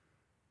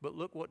 But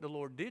look what the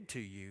Lord did to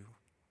you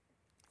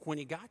when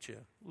he got you.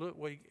 Look,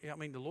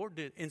 the Lord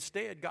did.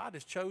 Instead, God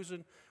has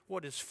chosen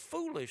what is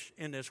foolish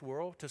in this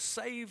world to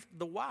save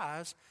the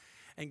wise,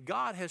 and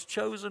God has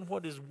chosen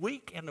what is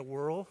weak in the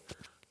world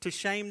to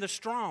shame the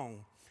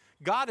strong.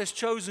 God has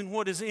chosen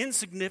what is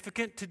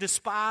insignificant to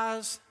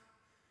despise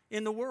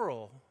in the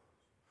world.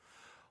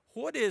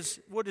 What is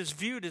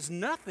viewed as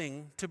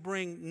nothing to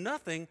bring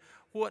nothing,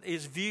 what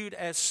is viewed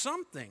as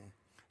something,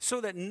 so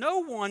that no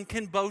one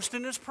can boast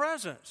in his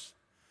presence.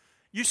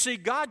 You see,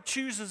 God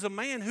chooses a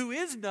man who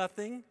is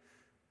nothing,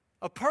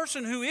 a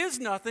person who is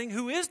nothing,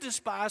 who is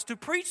despised, to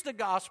preach the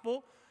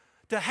gospel,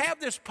 to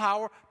have this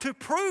power, to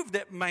prove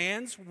that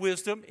man's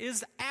wisdom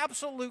is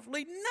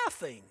absolutely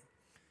nothing.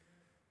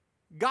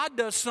 God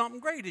does something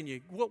great in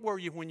you. What were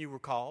you when you were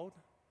called?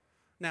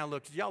 Now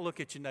look, y'all look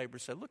at your neighbor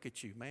and say, look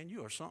at you, man,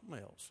 you are something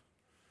else.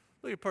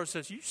 Look at the person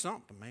and says, you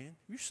something, man,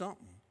 you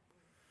something.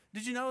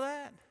 Did you know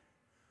that?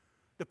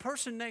 The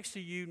person next to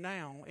you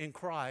now in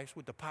Christ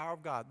with the power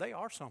of God, they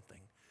are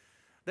something.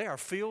 They are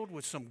filled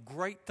with some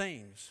great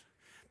things.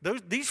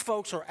 These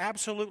folks are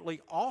absolutely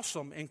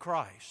awesome in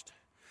Christ.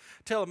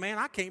 Tell them, man,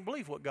 I can't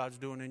believe what God's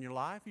doing in your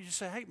life. You just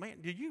say, hey,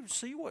 man, do you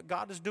see what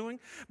God is doing?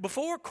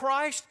 Before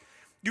Christ,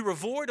 you were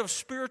void of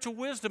spiritual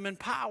wisdom and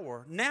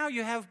power. Now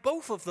you have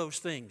both of those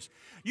things.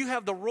 You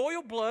have the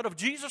royal blood of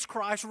Jesus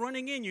Christ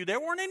running in you. There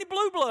weren't any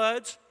blue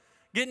bloods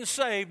getting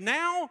saved.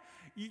 Now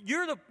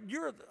you're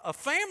a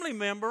family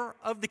member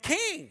of the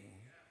King.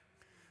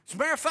 As a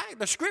matter of fact,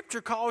 the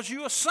Scripture calls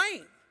you a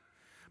saint.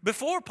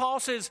 Before,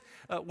 Paul says,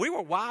 we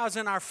were wise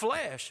in our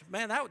flesh.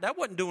 Man, that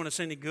wasn't doing us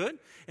any good.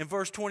 In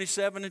verse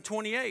 27 and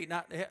 28,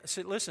 I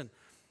said, listen,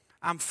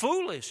 I'm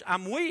foolish,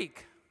 I'm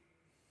weak.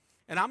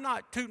 And I'm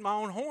not tooting my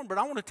own horn, but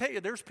I want to tell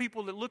you, there's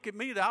people that look at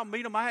me that I'll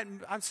meet them.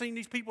 I've seen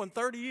these people in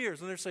 30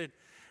 years, and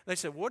they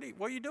said, what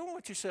are you doing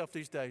with yourself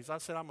these days? I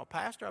said, I'm a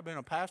pastor. I've been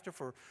a pastor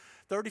for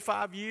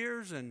 35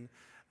 years, and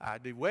I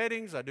do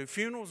weddings, I do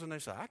funerals. And they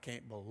said, I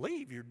can't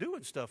believe you're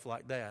doing stuff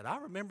like that. I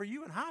remember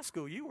you in high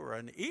school. You were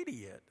an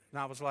idiot. And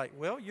I was like,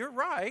 well, you're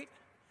right.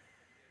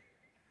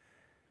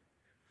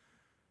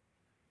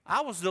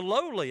 I was the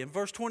lowly. In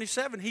verse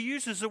 27, he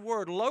uses the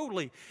word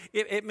lowly.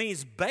 It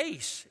means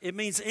base. It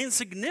means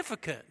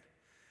insignificant.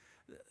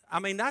 I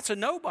mean, that's a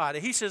nobody.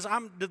 He says,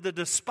 I'm the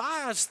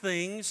despised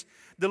things,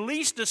 the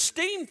least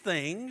esteemed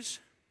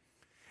things.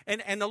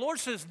 And the Lord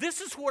says,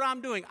 this is what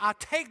I'm doing. I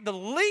take the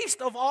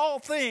least of all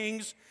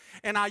things,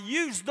 and I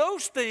use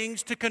those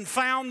things to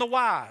confound the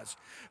wise.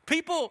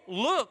 People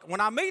look,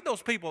 when I meet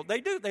those people,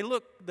 they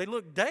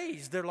look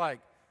dazed. They're like,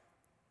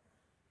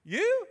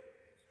 you?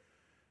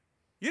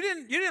 You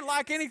didn't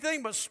like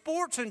anything but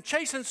sports and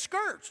chasing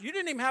skirts. You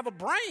didn't even have a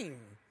brain.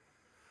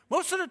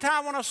 Most of the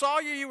time when I saw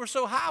you, you were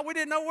so high, we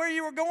didn't know where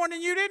you were going,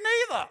 and you didn't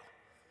either.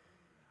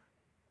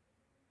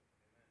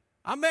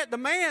 I met the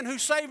man who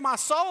saved my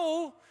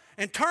soul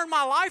and turned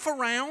my life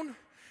around.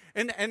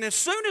 And as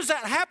soon as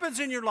that happens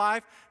in your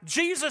life,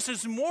 Jesus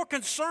is more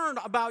concerned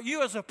about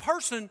you as a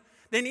person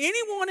than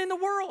anyone in the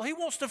world. He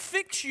wants to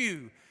fix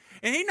you.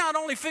 And he not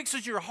only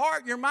fixes your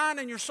heart, your mind,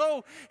 and your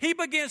soul, he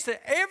begins to,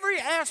 every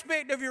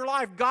aspect of your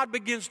life, God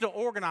begins to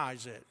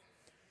organize it.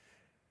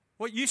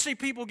 Well, you see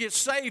people get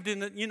saved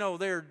and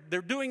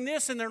they're doing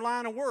this in their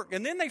line of work.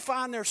 And then they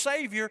find their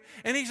Savior,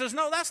 and he says,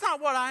 no, that's not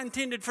what I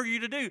intended for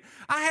you to do.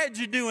 I had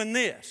you doing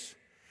this.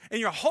 And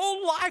your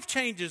whole life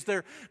changes.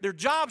 Their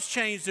jobs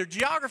change. Their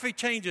geography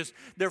changes.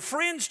 Their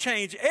friends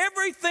change.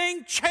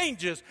 Everything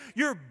changes.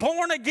 You're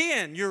born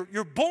again.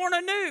 You're born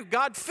anew.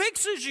 God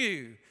fixes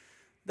you.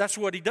 That's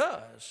what he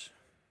does.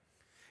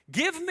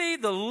 Give me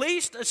the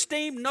least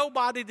esteemed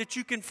nobody that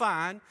you can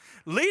find.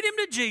 Lead him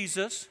to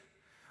Jesus.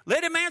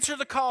 Let him answer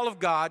the call of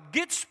God.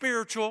 Get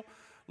spiritual.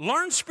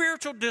 Learn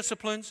spiritual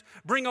disciplines.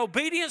 Bring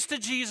obedience to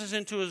Jesus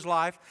into his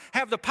life.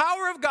 Have the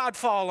power of God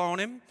fall on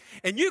him.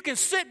 And you can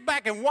sit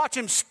back and watch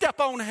him step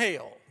on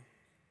hell.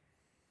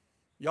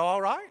 Y'all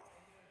all right?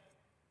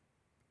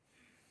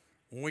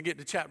 When we get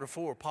to chapter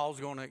 4,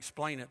 Paul's going to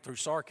explain it through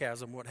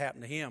sarcasm what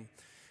happened to him.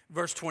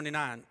 Verse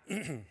 29.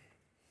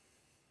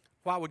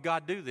 Why would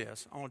God do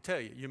this? I want to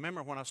tell you. You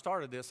remember when I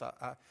started this,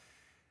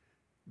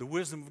 the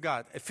wisdom of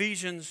God.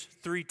 Ephesians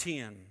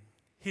 3:10.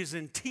 His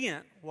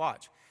intent,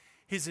 watch.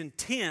 His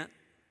intent,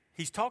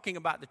 he's talking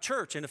about the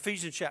church in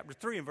Ephesians chapter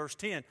 3 and verse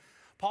 10.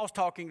 Paul's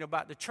talking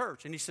about the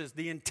church. And he says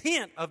the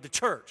intent of the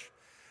church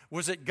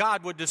was that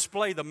God would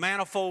display the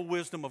manifold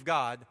wisdom of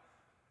God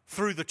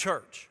through the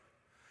church.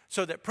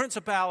 So that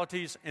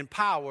principalities and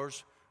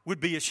powers would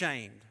be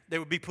ashamed. They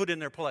would be put in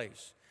their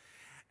place.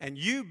 And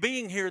you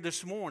being here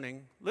this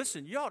morning,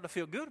 listen, you ought to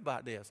feel good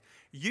about this.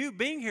 You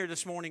being here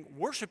this morning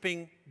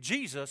worshiping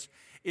Jesus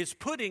is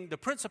putting the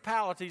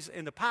principalities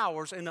and the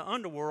powers in the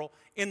underworld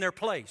in their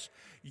place.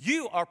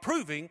 You are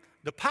proving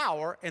the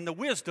power and the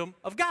wisdom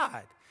of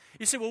God.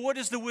 You say, well, what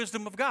is the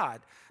wisdom of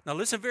God? Now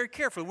listen very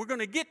carefully. We're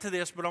going to get to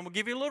this, but I'm going to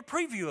give you a little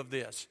preview of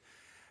this.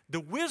 The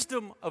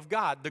wisdom of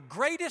God, the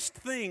greatest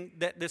thing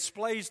that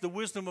displays the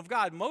wisdom of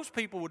God, most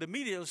people would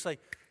immediately say,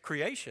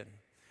 creation.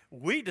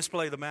 We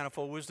display the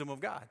manifold wisdom of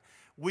God.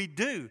 We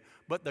do.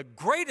 But the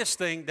greatest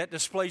thing that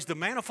displays the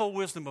manifold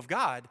wisdom of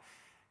God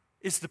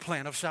is the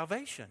plan of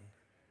salvation.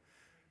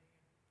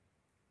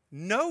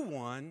 No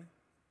one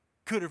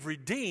could have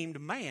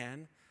redeemed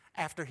man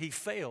after he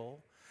fell,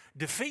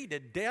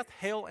 defeated death,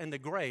 hell, and the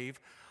grave,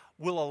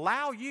 will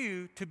allow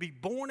you to be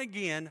born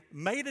again,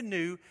 made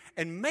anew,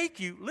 and make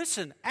you,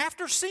 listen,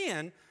 after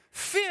sin,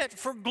 fit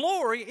for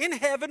glory in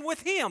heaven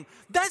with him.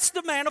 That's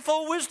the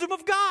manifold wisdom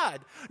of God.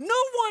 No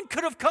one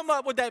could have come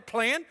up with that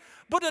plan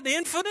but an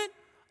infinite,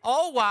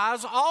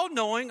 all-wise,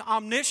 all-knowing,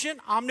 omniscient,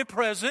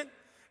 omnipresent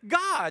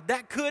God.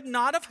 That could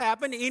not have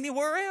happened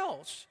anywhere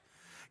else.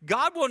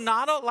 God will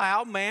not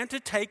allow man to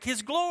take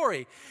his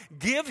glory.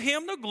 Give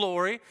him the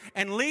glory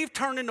and leave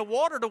turning the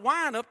water to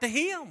wine up to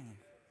him.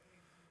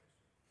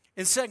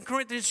 In 2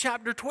 Corinthians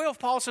chapter 12,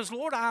 Paul says,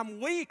 Lord, I'm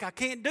weak. I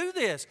can't do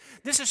this.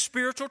 This is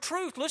spiritual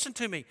truth. Listen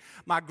to me.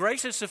 My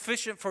grace is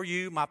sufficient for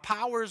you. My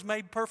power is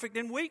made perfect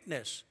in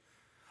weakness.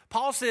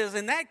 Paul says,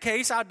 in that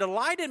case, I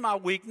delight in my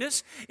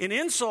weakness, in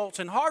insults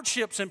and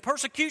hardships and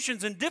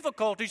persecutions and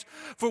difficulties.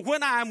 For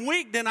when I am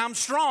weak, then I'm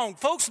strong.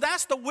 Folks,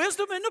 that's the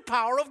wisdom and the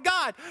power of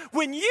God.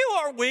 When you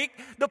are weak,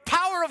 the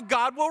power of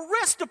God will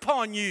rest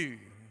upon you.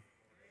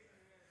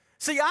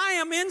 See, I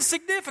am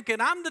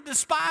insignificant. I'm the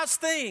despised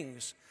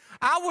things.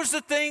 I was the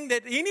thing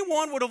that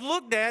anyone would have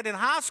looked at in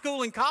high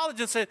school and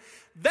college and said,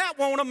 that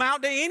won't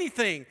amount to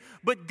anything.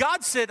 But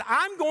God said,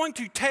 I'm going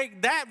to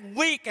take that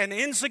weak and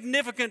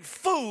insignificant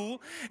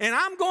fool and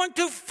I'm going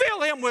to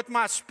fill him with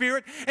my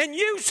spirit and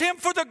use him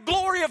for the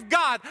glory of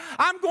God.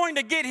 I'm going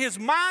to get his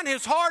mind,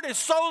 his heart, his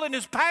soul, and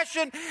his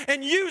passion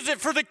and use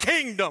it for the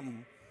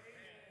kingdom.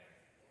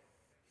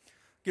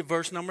 Get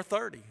verse number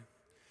 30.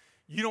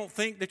 You don't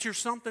think that you're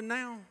something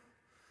now?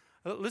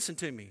 Listen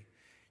to me.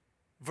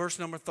 Verse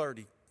number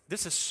 30.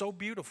 This is so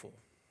beautiful.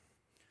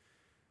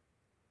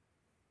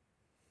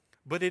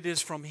 But it is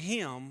from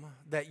him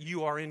that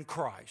you are in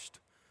Christ.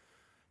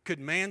 Could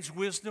man's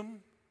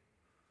wisdom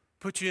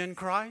put you in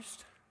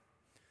Christ?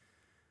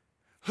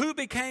 Who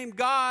became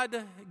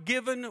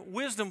God-given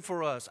wisdom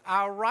for us?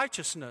 Our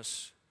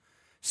righteousness,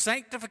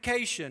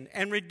 sanctification,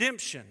 and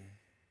redemption.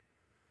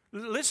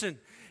 Listen,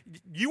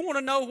 you want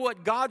to know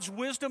what God's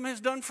wisdom has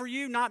done for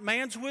you, not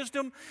man's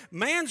wisdom?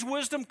 Man's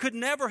wisdom could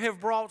never have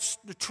brought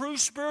the true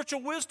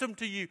spiritual wisdom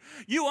to you.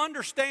 You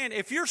understand,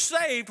 if you're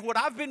saved, what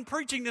I've been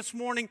preaching this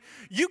morning,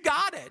 you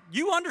got it.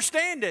 You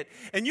understand it.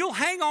 And you'll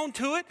hang on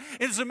to it.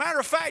 As a matter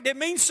of fact, it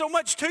means so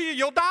much to you,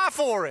 you'll die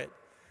for it.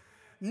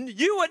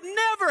 You would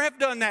never have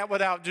done that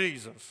without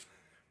Jesus.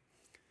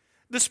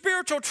 The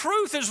spiritual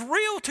truth is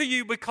real to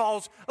you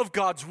because of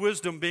God's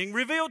wisdom being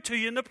revealed to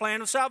you in the plan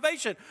of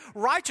salvation.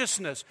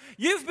 Righteousness.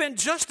 You've been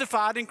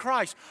justified in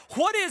Christ.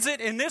 What is it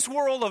in this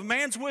world of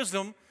man's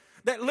wisdom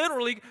that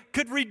literally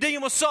could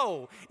redeem a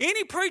soul?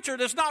 Any preacher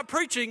that's not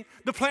preaching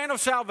the plan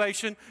of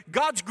salvation,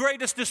 God's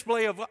greatest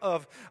display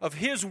of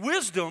his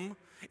wisdom,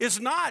 is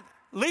not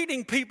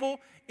leading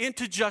people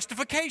into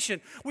justification.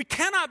 We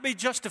cannot be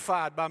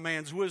justified by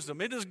man's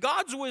wisdom. It is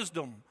God's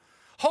wisdom.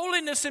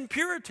 Holiness and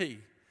purity.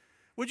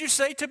 Would you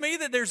say to me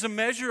that there's a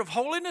measure of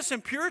holiness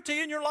and purity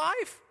in your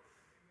life?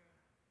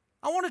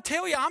 I want to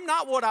tell you, I'm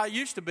not what I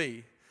used to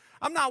be.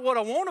 I'm not what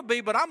I want to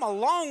be, but I'm a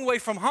long way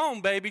from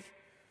home, baby.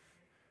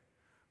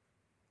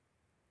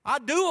 I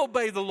do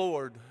obey the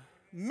Lord.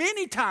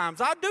 Many times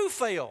I do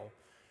fail.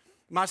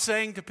 My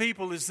saying to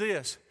people is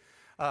this,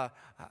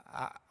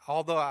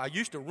 although I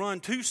used to run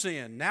to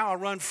sin, now I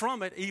run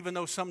from it even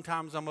though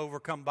sometimes I'm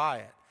overcome by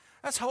it.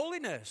 That's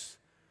holiness.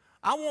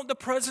 I want the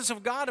presence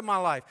of God in my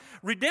life.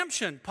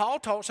 Redemption, Paul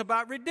talks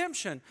about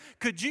redemption.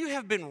 Could you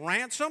have been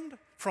ransomed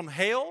from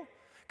hell?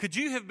 Could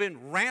you have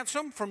been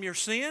ransomed from your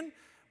sin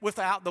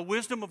without the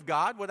wisdom of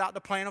God, without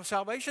the plan of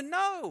salvation?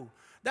 No.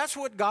 That's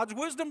what God's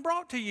wisdom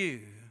brought to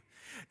you.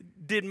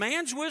 Did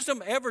man's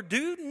wisdom ever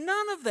do?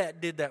 None of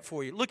that did that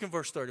for you. Look in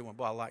verse 31.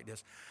 Boy, I like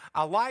this.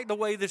 I like the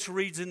way this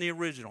reads in the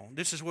original.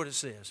 This is what it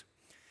says.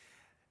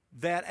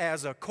 That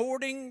as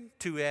according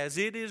to as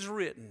it is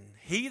written,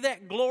 he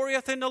that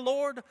glorieth in the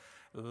Lord,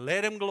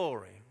 let him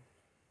glory.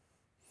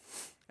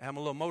 I had a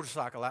little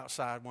motorcycle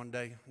outside one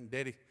day, and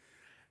Daddy,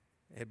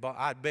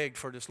 I begged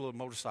for this little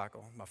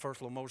motorcycle. My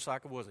first little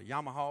motorcycle was a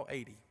Yamaha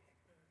 80.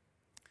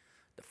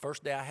 The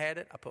first day I had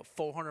it, I put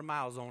 400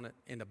 miles on it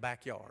in the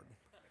backyard.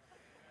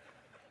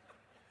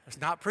 It's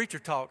not preacher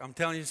talk, I'm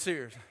telling you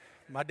serious.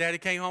 My daddy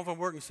came home from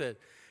work and said,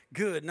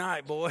 "Good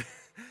night, boy."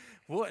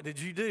 What did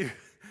you do?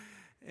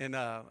 And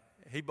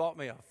he bought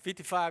me a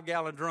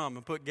 55-gallon drum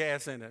and put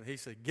gas in it. He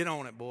said, "Get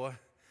on it, boy."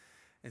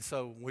 And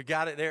so we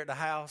got it there at the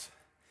house,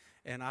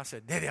 and I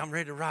said, "Daddy, I'm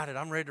ready to ride it.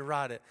 I'm ready to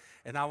ride it."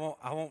 And I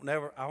won't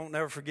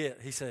never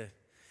forget. He said,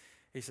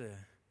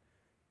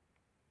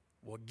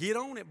 "Well, get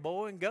on it,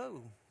 boy, and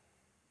go."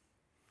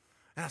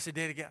 And I said,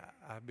 "Daddy,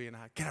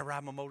 can I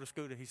ride my motor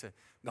scooter?" He said,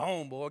 "Go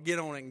on, boy, get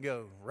on it and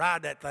go.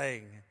 Ride that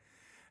thing."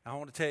 I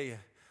want to tell you,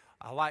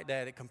 I like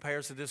that. It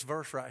compares to this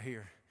verse right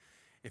here.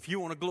 If you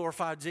want to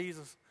glorify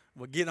Jesus,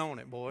 well, get on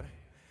it, boy.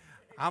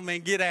 I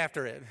mean, get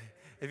after it.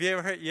 Have you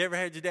ever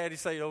had your daddy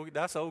say, "Oh,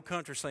 that's an old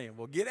country saying"?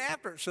 Well, get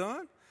after it,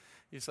 son.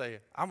 You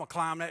say, "I'm going to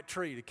climb that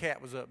tree." The cat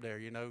was up there,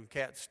 the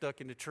cat stuck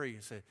in the tree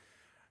and said,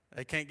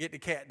 "They can't get the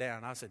cat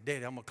down." I said,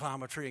 "Daddy, I'm going to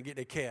climb a tree and get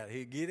the cat."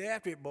 He'd get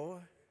after it,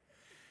 boy.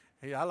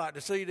 I like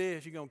to see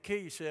this. You're going to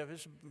kill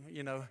yourself.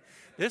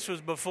 This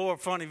was before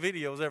funny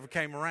videos ever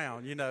came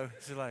around,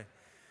 It's like,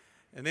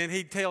 and then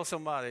he'd tell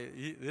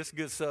somebody, this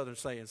good Southern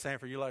saying,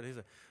 Sanford, you like it? He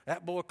said,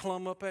 "That boy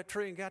clumb up that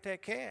tree and got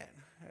that cat."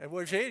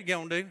 What's he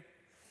going to do?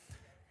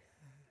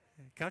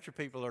 Country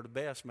people are the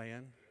best,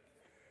 man.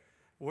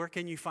 Where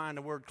can you find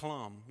the word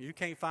clumb? You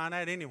can't find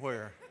that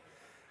anywhere.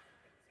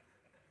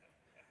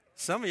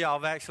 Some of y'all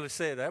have actually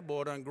said, "That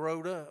boy done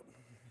growed up."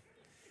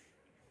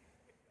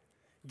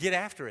 Get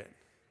after it.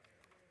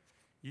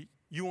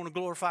 You want to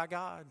glorify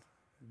God?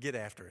 Get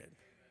after it.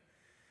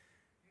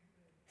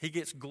 He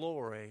gets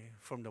glory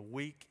from the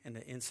weak and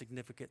the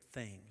insignificant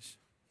things.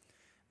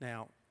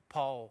 Now,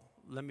 Paul,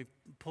 let me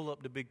pull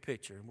up the big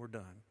picture and we're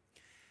done.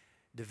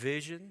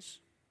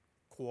 Divisions,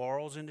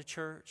 quarrels in the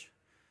church,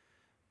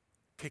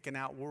 picking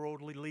out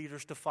worldly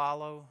leaders to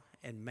follow,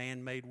 and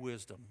man-made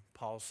wisdom,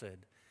 Paul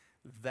said,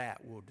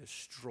 that will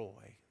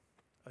destroy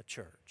a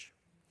church.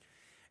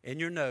 In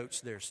your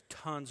notes, there's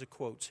tons of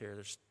quotes here.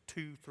 There's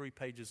 2-3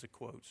 pages of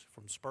quotes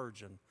from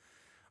Spurgeon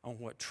on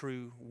what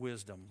true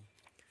wisdom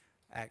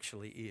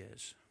actually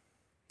is.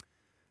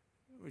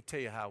 Let me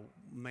tell you how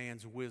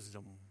man's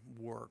wisdom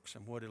works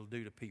and what it'll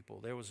do to people.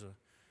 There was a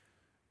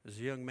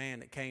young man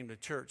that came to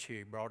church here.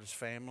 He brought his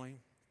family.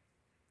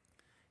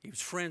 He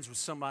was friends with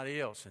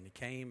somebody else, and he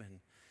came, and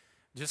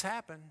it just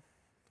happened.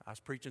 I was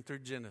preaching through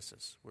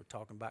Genesis. We're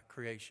talking about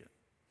creation.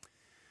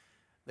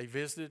 They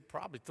visited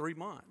probably 3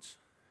 months.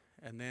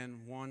 And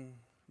then one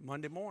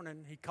Monday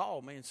morning, he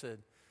called me and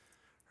said,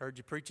 "Heard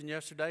you preaching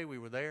yesterday. We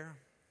were there.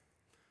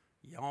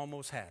 You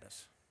almost had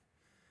us.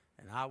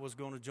 And I was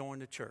going to join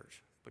the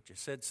church. But you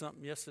said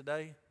something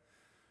yesterday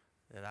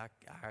that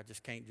I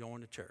just can't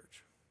join the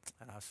church."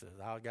 And I said,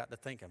 I got to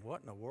thinking, what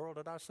in the world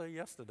did I say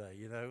yesterday?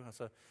 I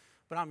said,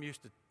 but I'm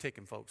used to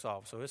ticking folks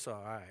off, so it's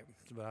all right.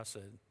 But I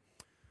said,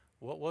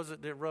 "What was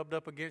it that rubbed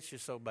up against you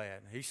so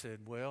bad?" And he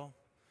said, "Well,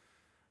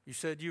 you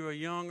said you were a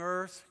young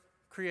earth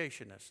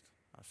creationist."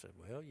 I said,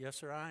 "Well, yes,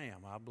 sir, I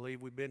am. I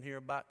believe we've been here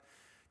about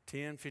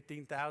 10,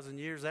 15,000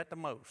 years at the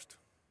most."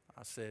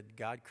 I said,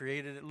 "God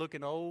created it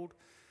looking old."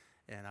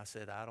 And I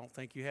said, "I don't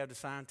think you have the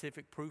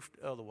scientific proof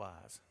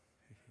otherwise."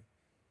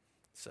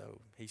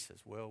 So he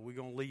says, "Well, we're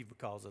going to leave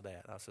because of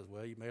that." I said,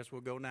 "Well, you may as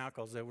well go now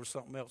because there was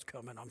something else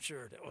coming, I'm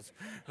sure, that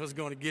was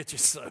going to get you."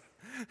 So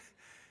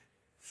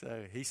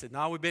he said,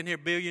 "No, we've been here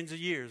billions of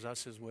years." I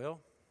says,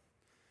 "Well,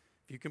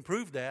 if you can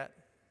prove that,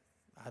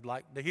 I'd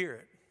like to hear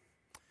it."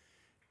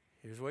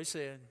 Here's what he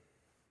said.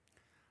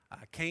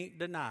 "I can't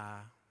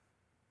deny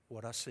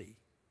what I see."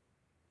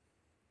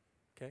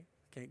 Okay?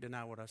 Can't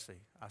deny what I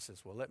see. I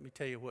says, "Well, let me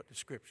tell you what the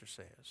scripture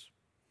says.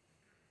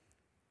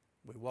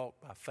 We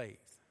walk by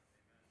faith,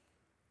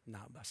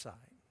 not by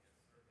sight."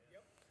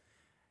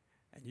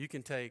 And you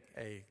can take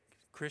a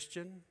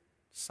Christian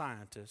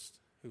scientist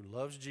who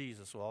loves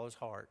Jesus with all his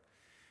heart,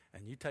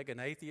 and you take an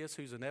atheist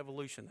who's an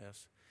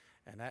evolutionist,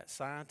 and that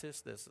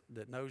scientist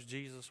that knows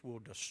Jesus will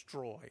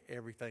destroy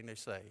everything they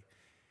say.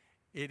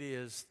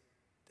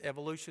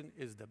 Evolution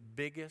is the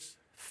biggest,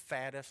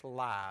 fattest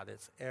lie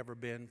that's ever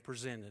been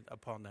presented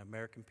upon the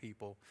American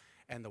people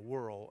and the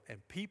world.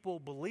 And people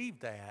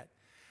believe that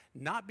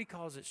not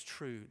because it's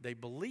true. They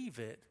believe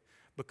it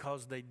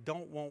because they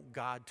don't want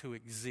God to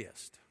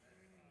exist.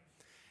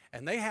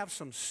 And they have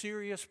some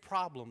serious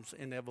problems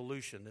in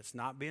evolution that's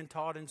not being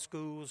taught in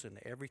schools and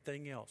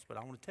everything else. But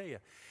I want to tell you,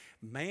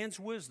 man's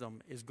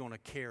wisdom is going to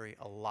carry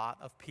a lot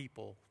of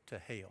people to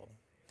hell.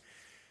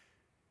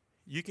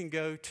 You can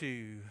go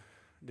to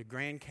the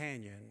Grand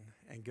Canyon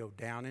and go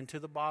down into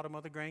the bottom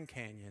of the Grand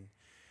Canyon,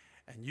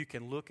 and you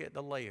can look at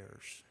the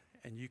layers,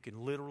 and you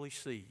can literally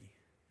see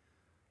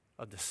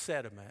of the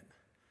sediment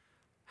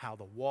how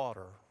the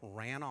water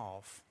ran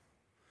off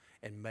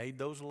and made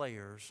those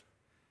layers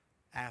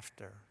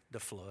after the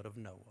flood of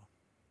Noah.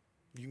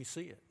 You can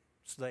see it.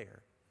 It's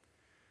there.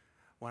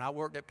 When I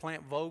worked at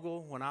Plant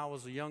Vogel, when I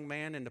was a young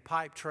man in the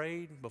pipe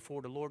trade,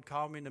 before the Lord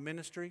called me into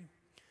ministry,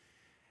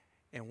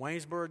 in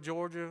Waynesboro,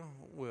 Georgia,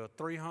 we're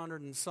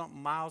 300 and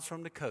something miles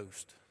from the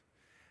coast.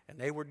 And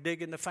they were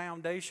digging the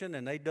foundation,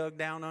 and they dug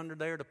down under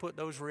there to put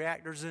those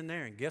reactors in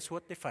there. And guess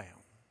what they found?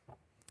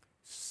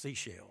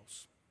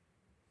 Seashells.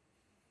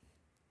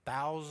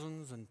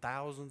 Thousands and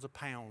thousands of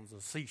pounds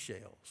of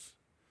seashells.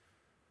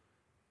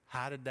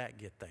 How did that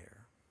get there?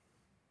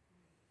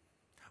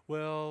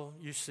 Well,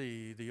 you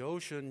see, the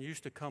ocean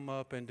used to come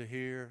up into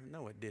here.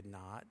 No, it did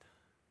not.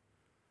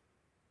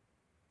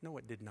 No,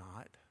 it did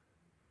not.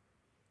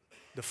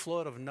 The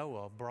flood of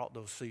Noah brought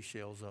those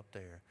seashells up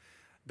there.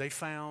 They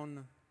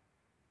found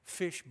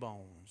fish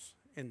bones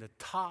in the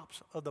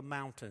tops of the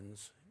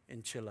mountains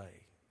in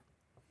Chile.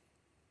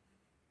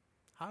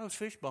 How do those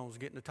fish bones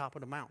get in the top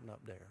of the mountain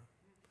up there?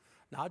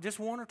 Not just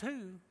one or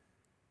two.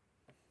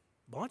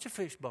 Bunch of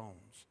fish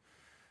bones.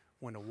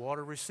 When the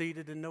water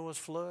receded in Noah's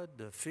flood,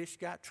 the fish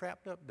got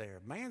trapped up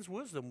there. Man's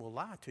wisdom will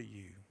lie to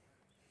you.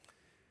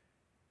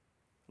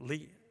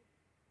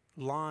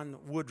 Lon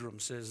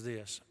Woodrum says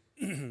this.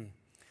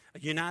 A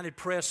United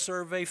Press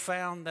survey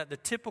found that the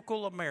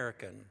typical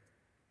American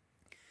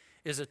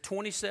is a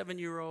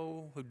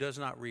 27-year-old who does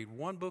not read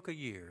one book a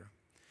year.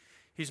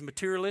 He's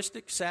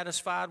materialistic,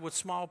 satisfied with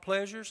small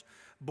pleasures,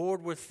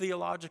 bored with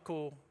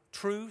theological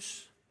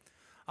truths.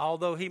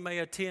 Although he may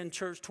attend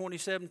church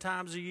 27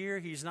 times a year,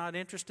 he's not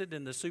interested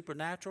in the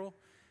supernatural.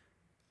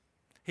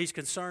 He's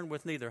concerned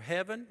with neither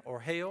heaven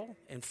or hell.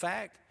 In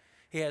fact,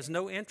 he has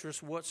no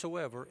interest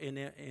whatsoever in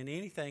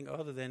anything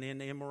other than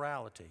in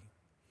immorality.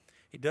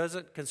 He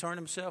doesn't concern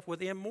himself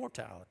with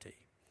immortality.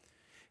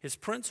 His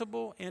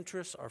principal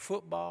interests are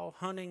football,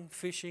 hunting,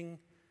 fishing,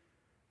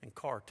 and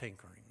car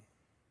tinkering.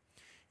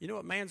 You know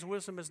what man's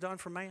wisdom has done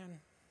for man?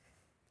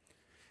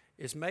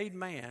 It's made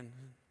man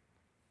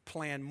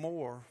plan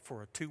more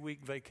for a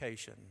 2-week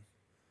vacation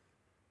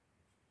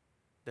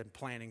than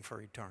planning for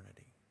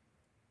eternity.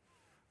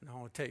 And I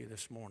want to tell you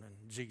this morning,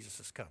 Jesus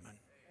is coming. Amen.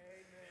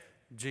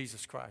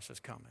 Jesus Christ is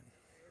coming.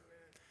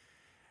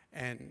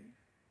 Amen. And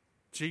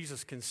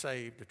Jesus can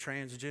save the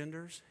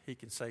transgenders. He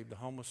can save the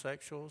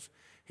homosexuals.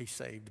 He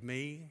saved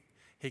me.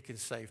 He can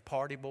save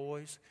party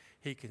boys.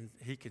 He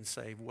can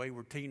save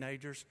wayward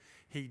teenagers.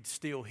 He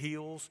still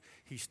heals.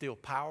 He's still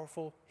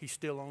powerful. He's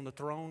still on the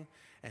throne,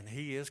 and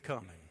he is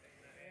coming. Amen.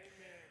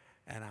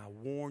 And I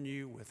warn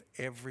you with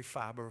every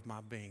fiber of my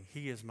being,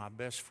 he is my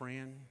best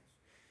friend.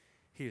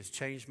 He has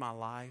changed my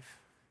life.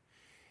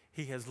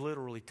 He has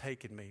literally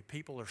taken me.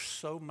 People are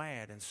so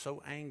mad and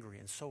so angry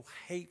and so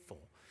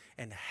hateful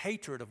and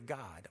hatred of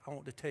God. I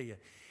want to tell you,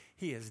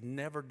 he has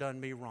never done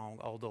me wrong,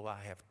 although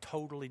I have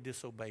totally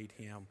disobeyed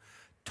him,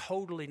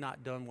 totally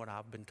not done what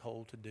I've been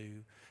told to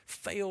do,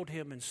 failed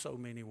him in so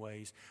many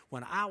ways.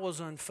 When I was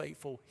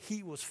unfaithful,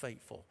 he was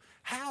faithful.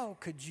 How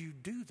could you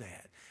do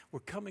that? We're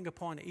coming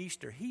upon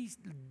Easter. He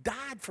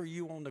died for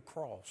you on the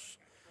cross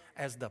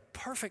as the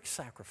perfect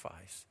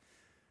sacrifice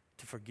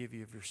to forgive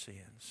you of your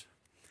sins.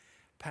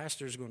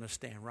 Pastor is going to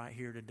stand right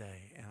here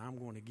today, and I'm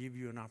going to give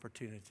you an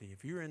opportunity.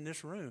 If you're in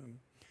this room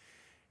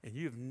and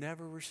you've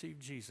never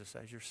received Jesus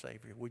as your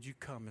Savior, would you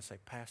come and say,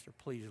 Pastor,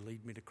 please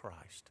lead me to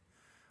Christ.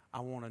 I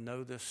want to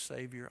know this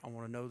Savior. I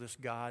want to know this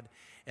God.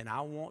 And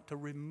I want to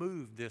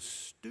remove this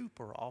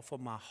stupor off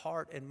of my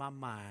heart and my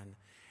mind.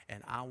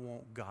 And I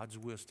want God's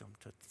wisdom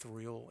to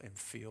thrill and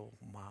fill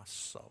my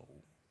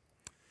soul.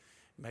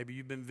 Maybe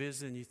you've been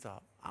visiting and you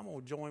thought, I'm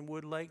going to join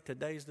Woodlake.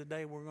 Today's the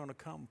day we're going to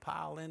come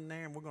pile in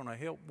there and we're going to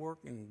help work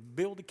and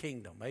build a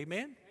kingdom. Amen?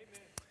 Amen.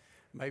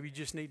 Maybe you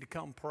just need to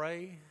come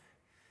pray.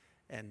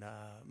 And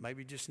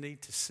maybe you just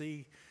need to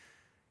see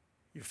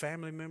your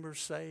family members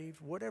saved,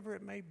 whatever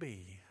it may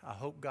be. I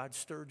hope God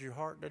stirred your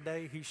heart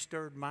today. He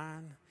stirred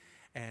mine.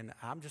 And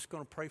I'm just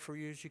going to pray for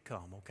you as you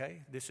come,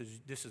 okay? This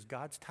is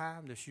God's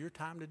time. This is your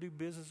time to do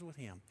business with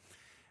him.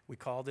 We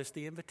call this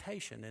the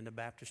invitation in the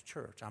Baptist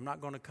church. I'm not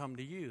going to come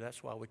to you.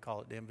 That's why we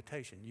call it the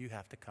invitation. You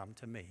have to come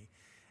to me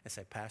and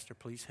say, Pastor,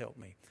 please help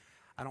me.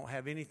 I don't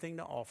have anything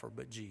to offer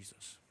but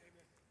Jesus.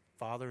 Amen.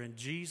 Father, in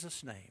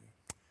Jesus' name,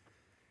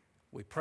 we pray.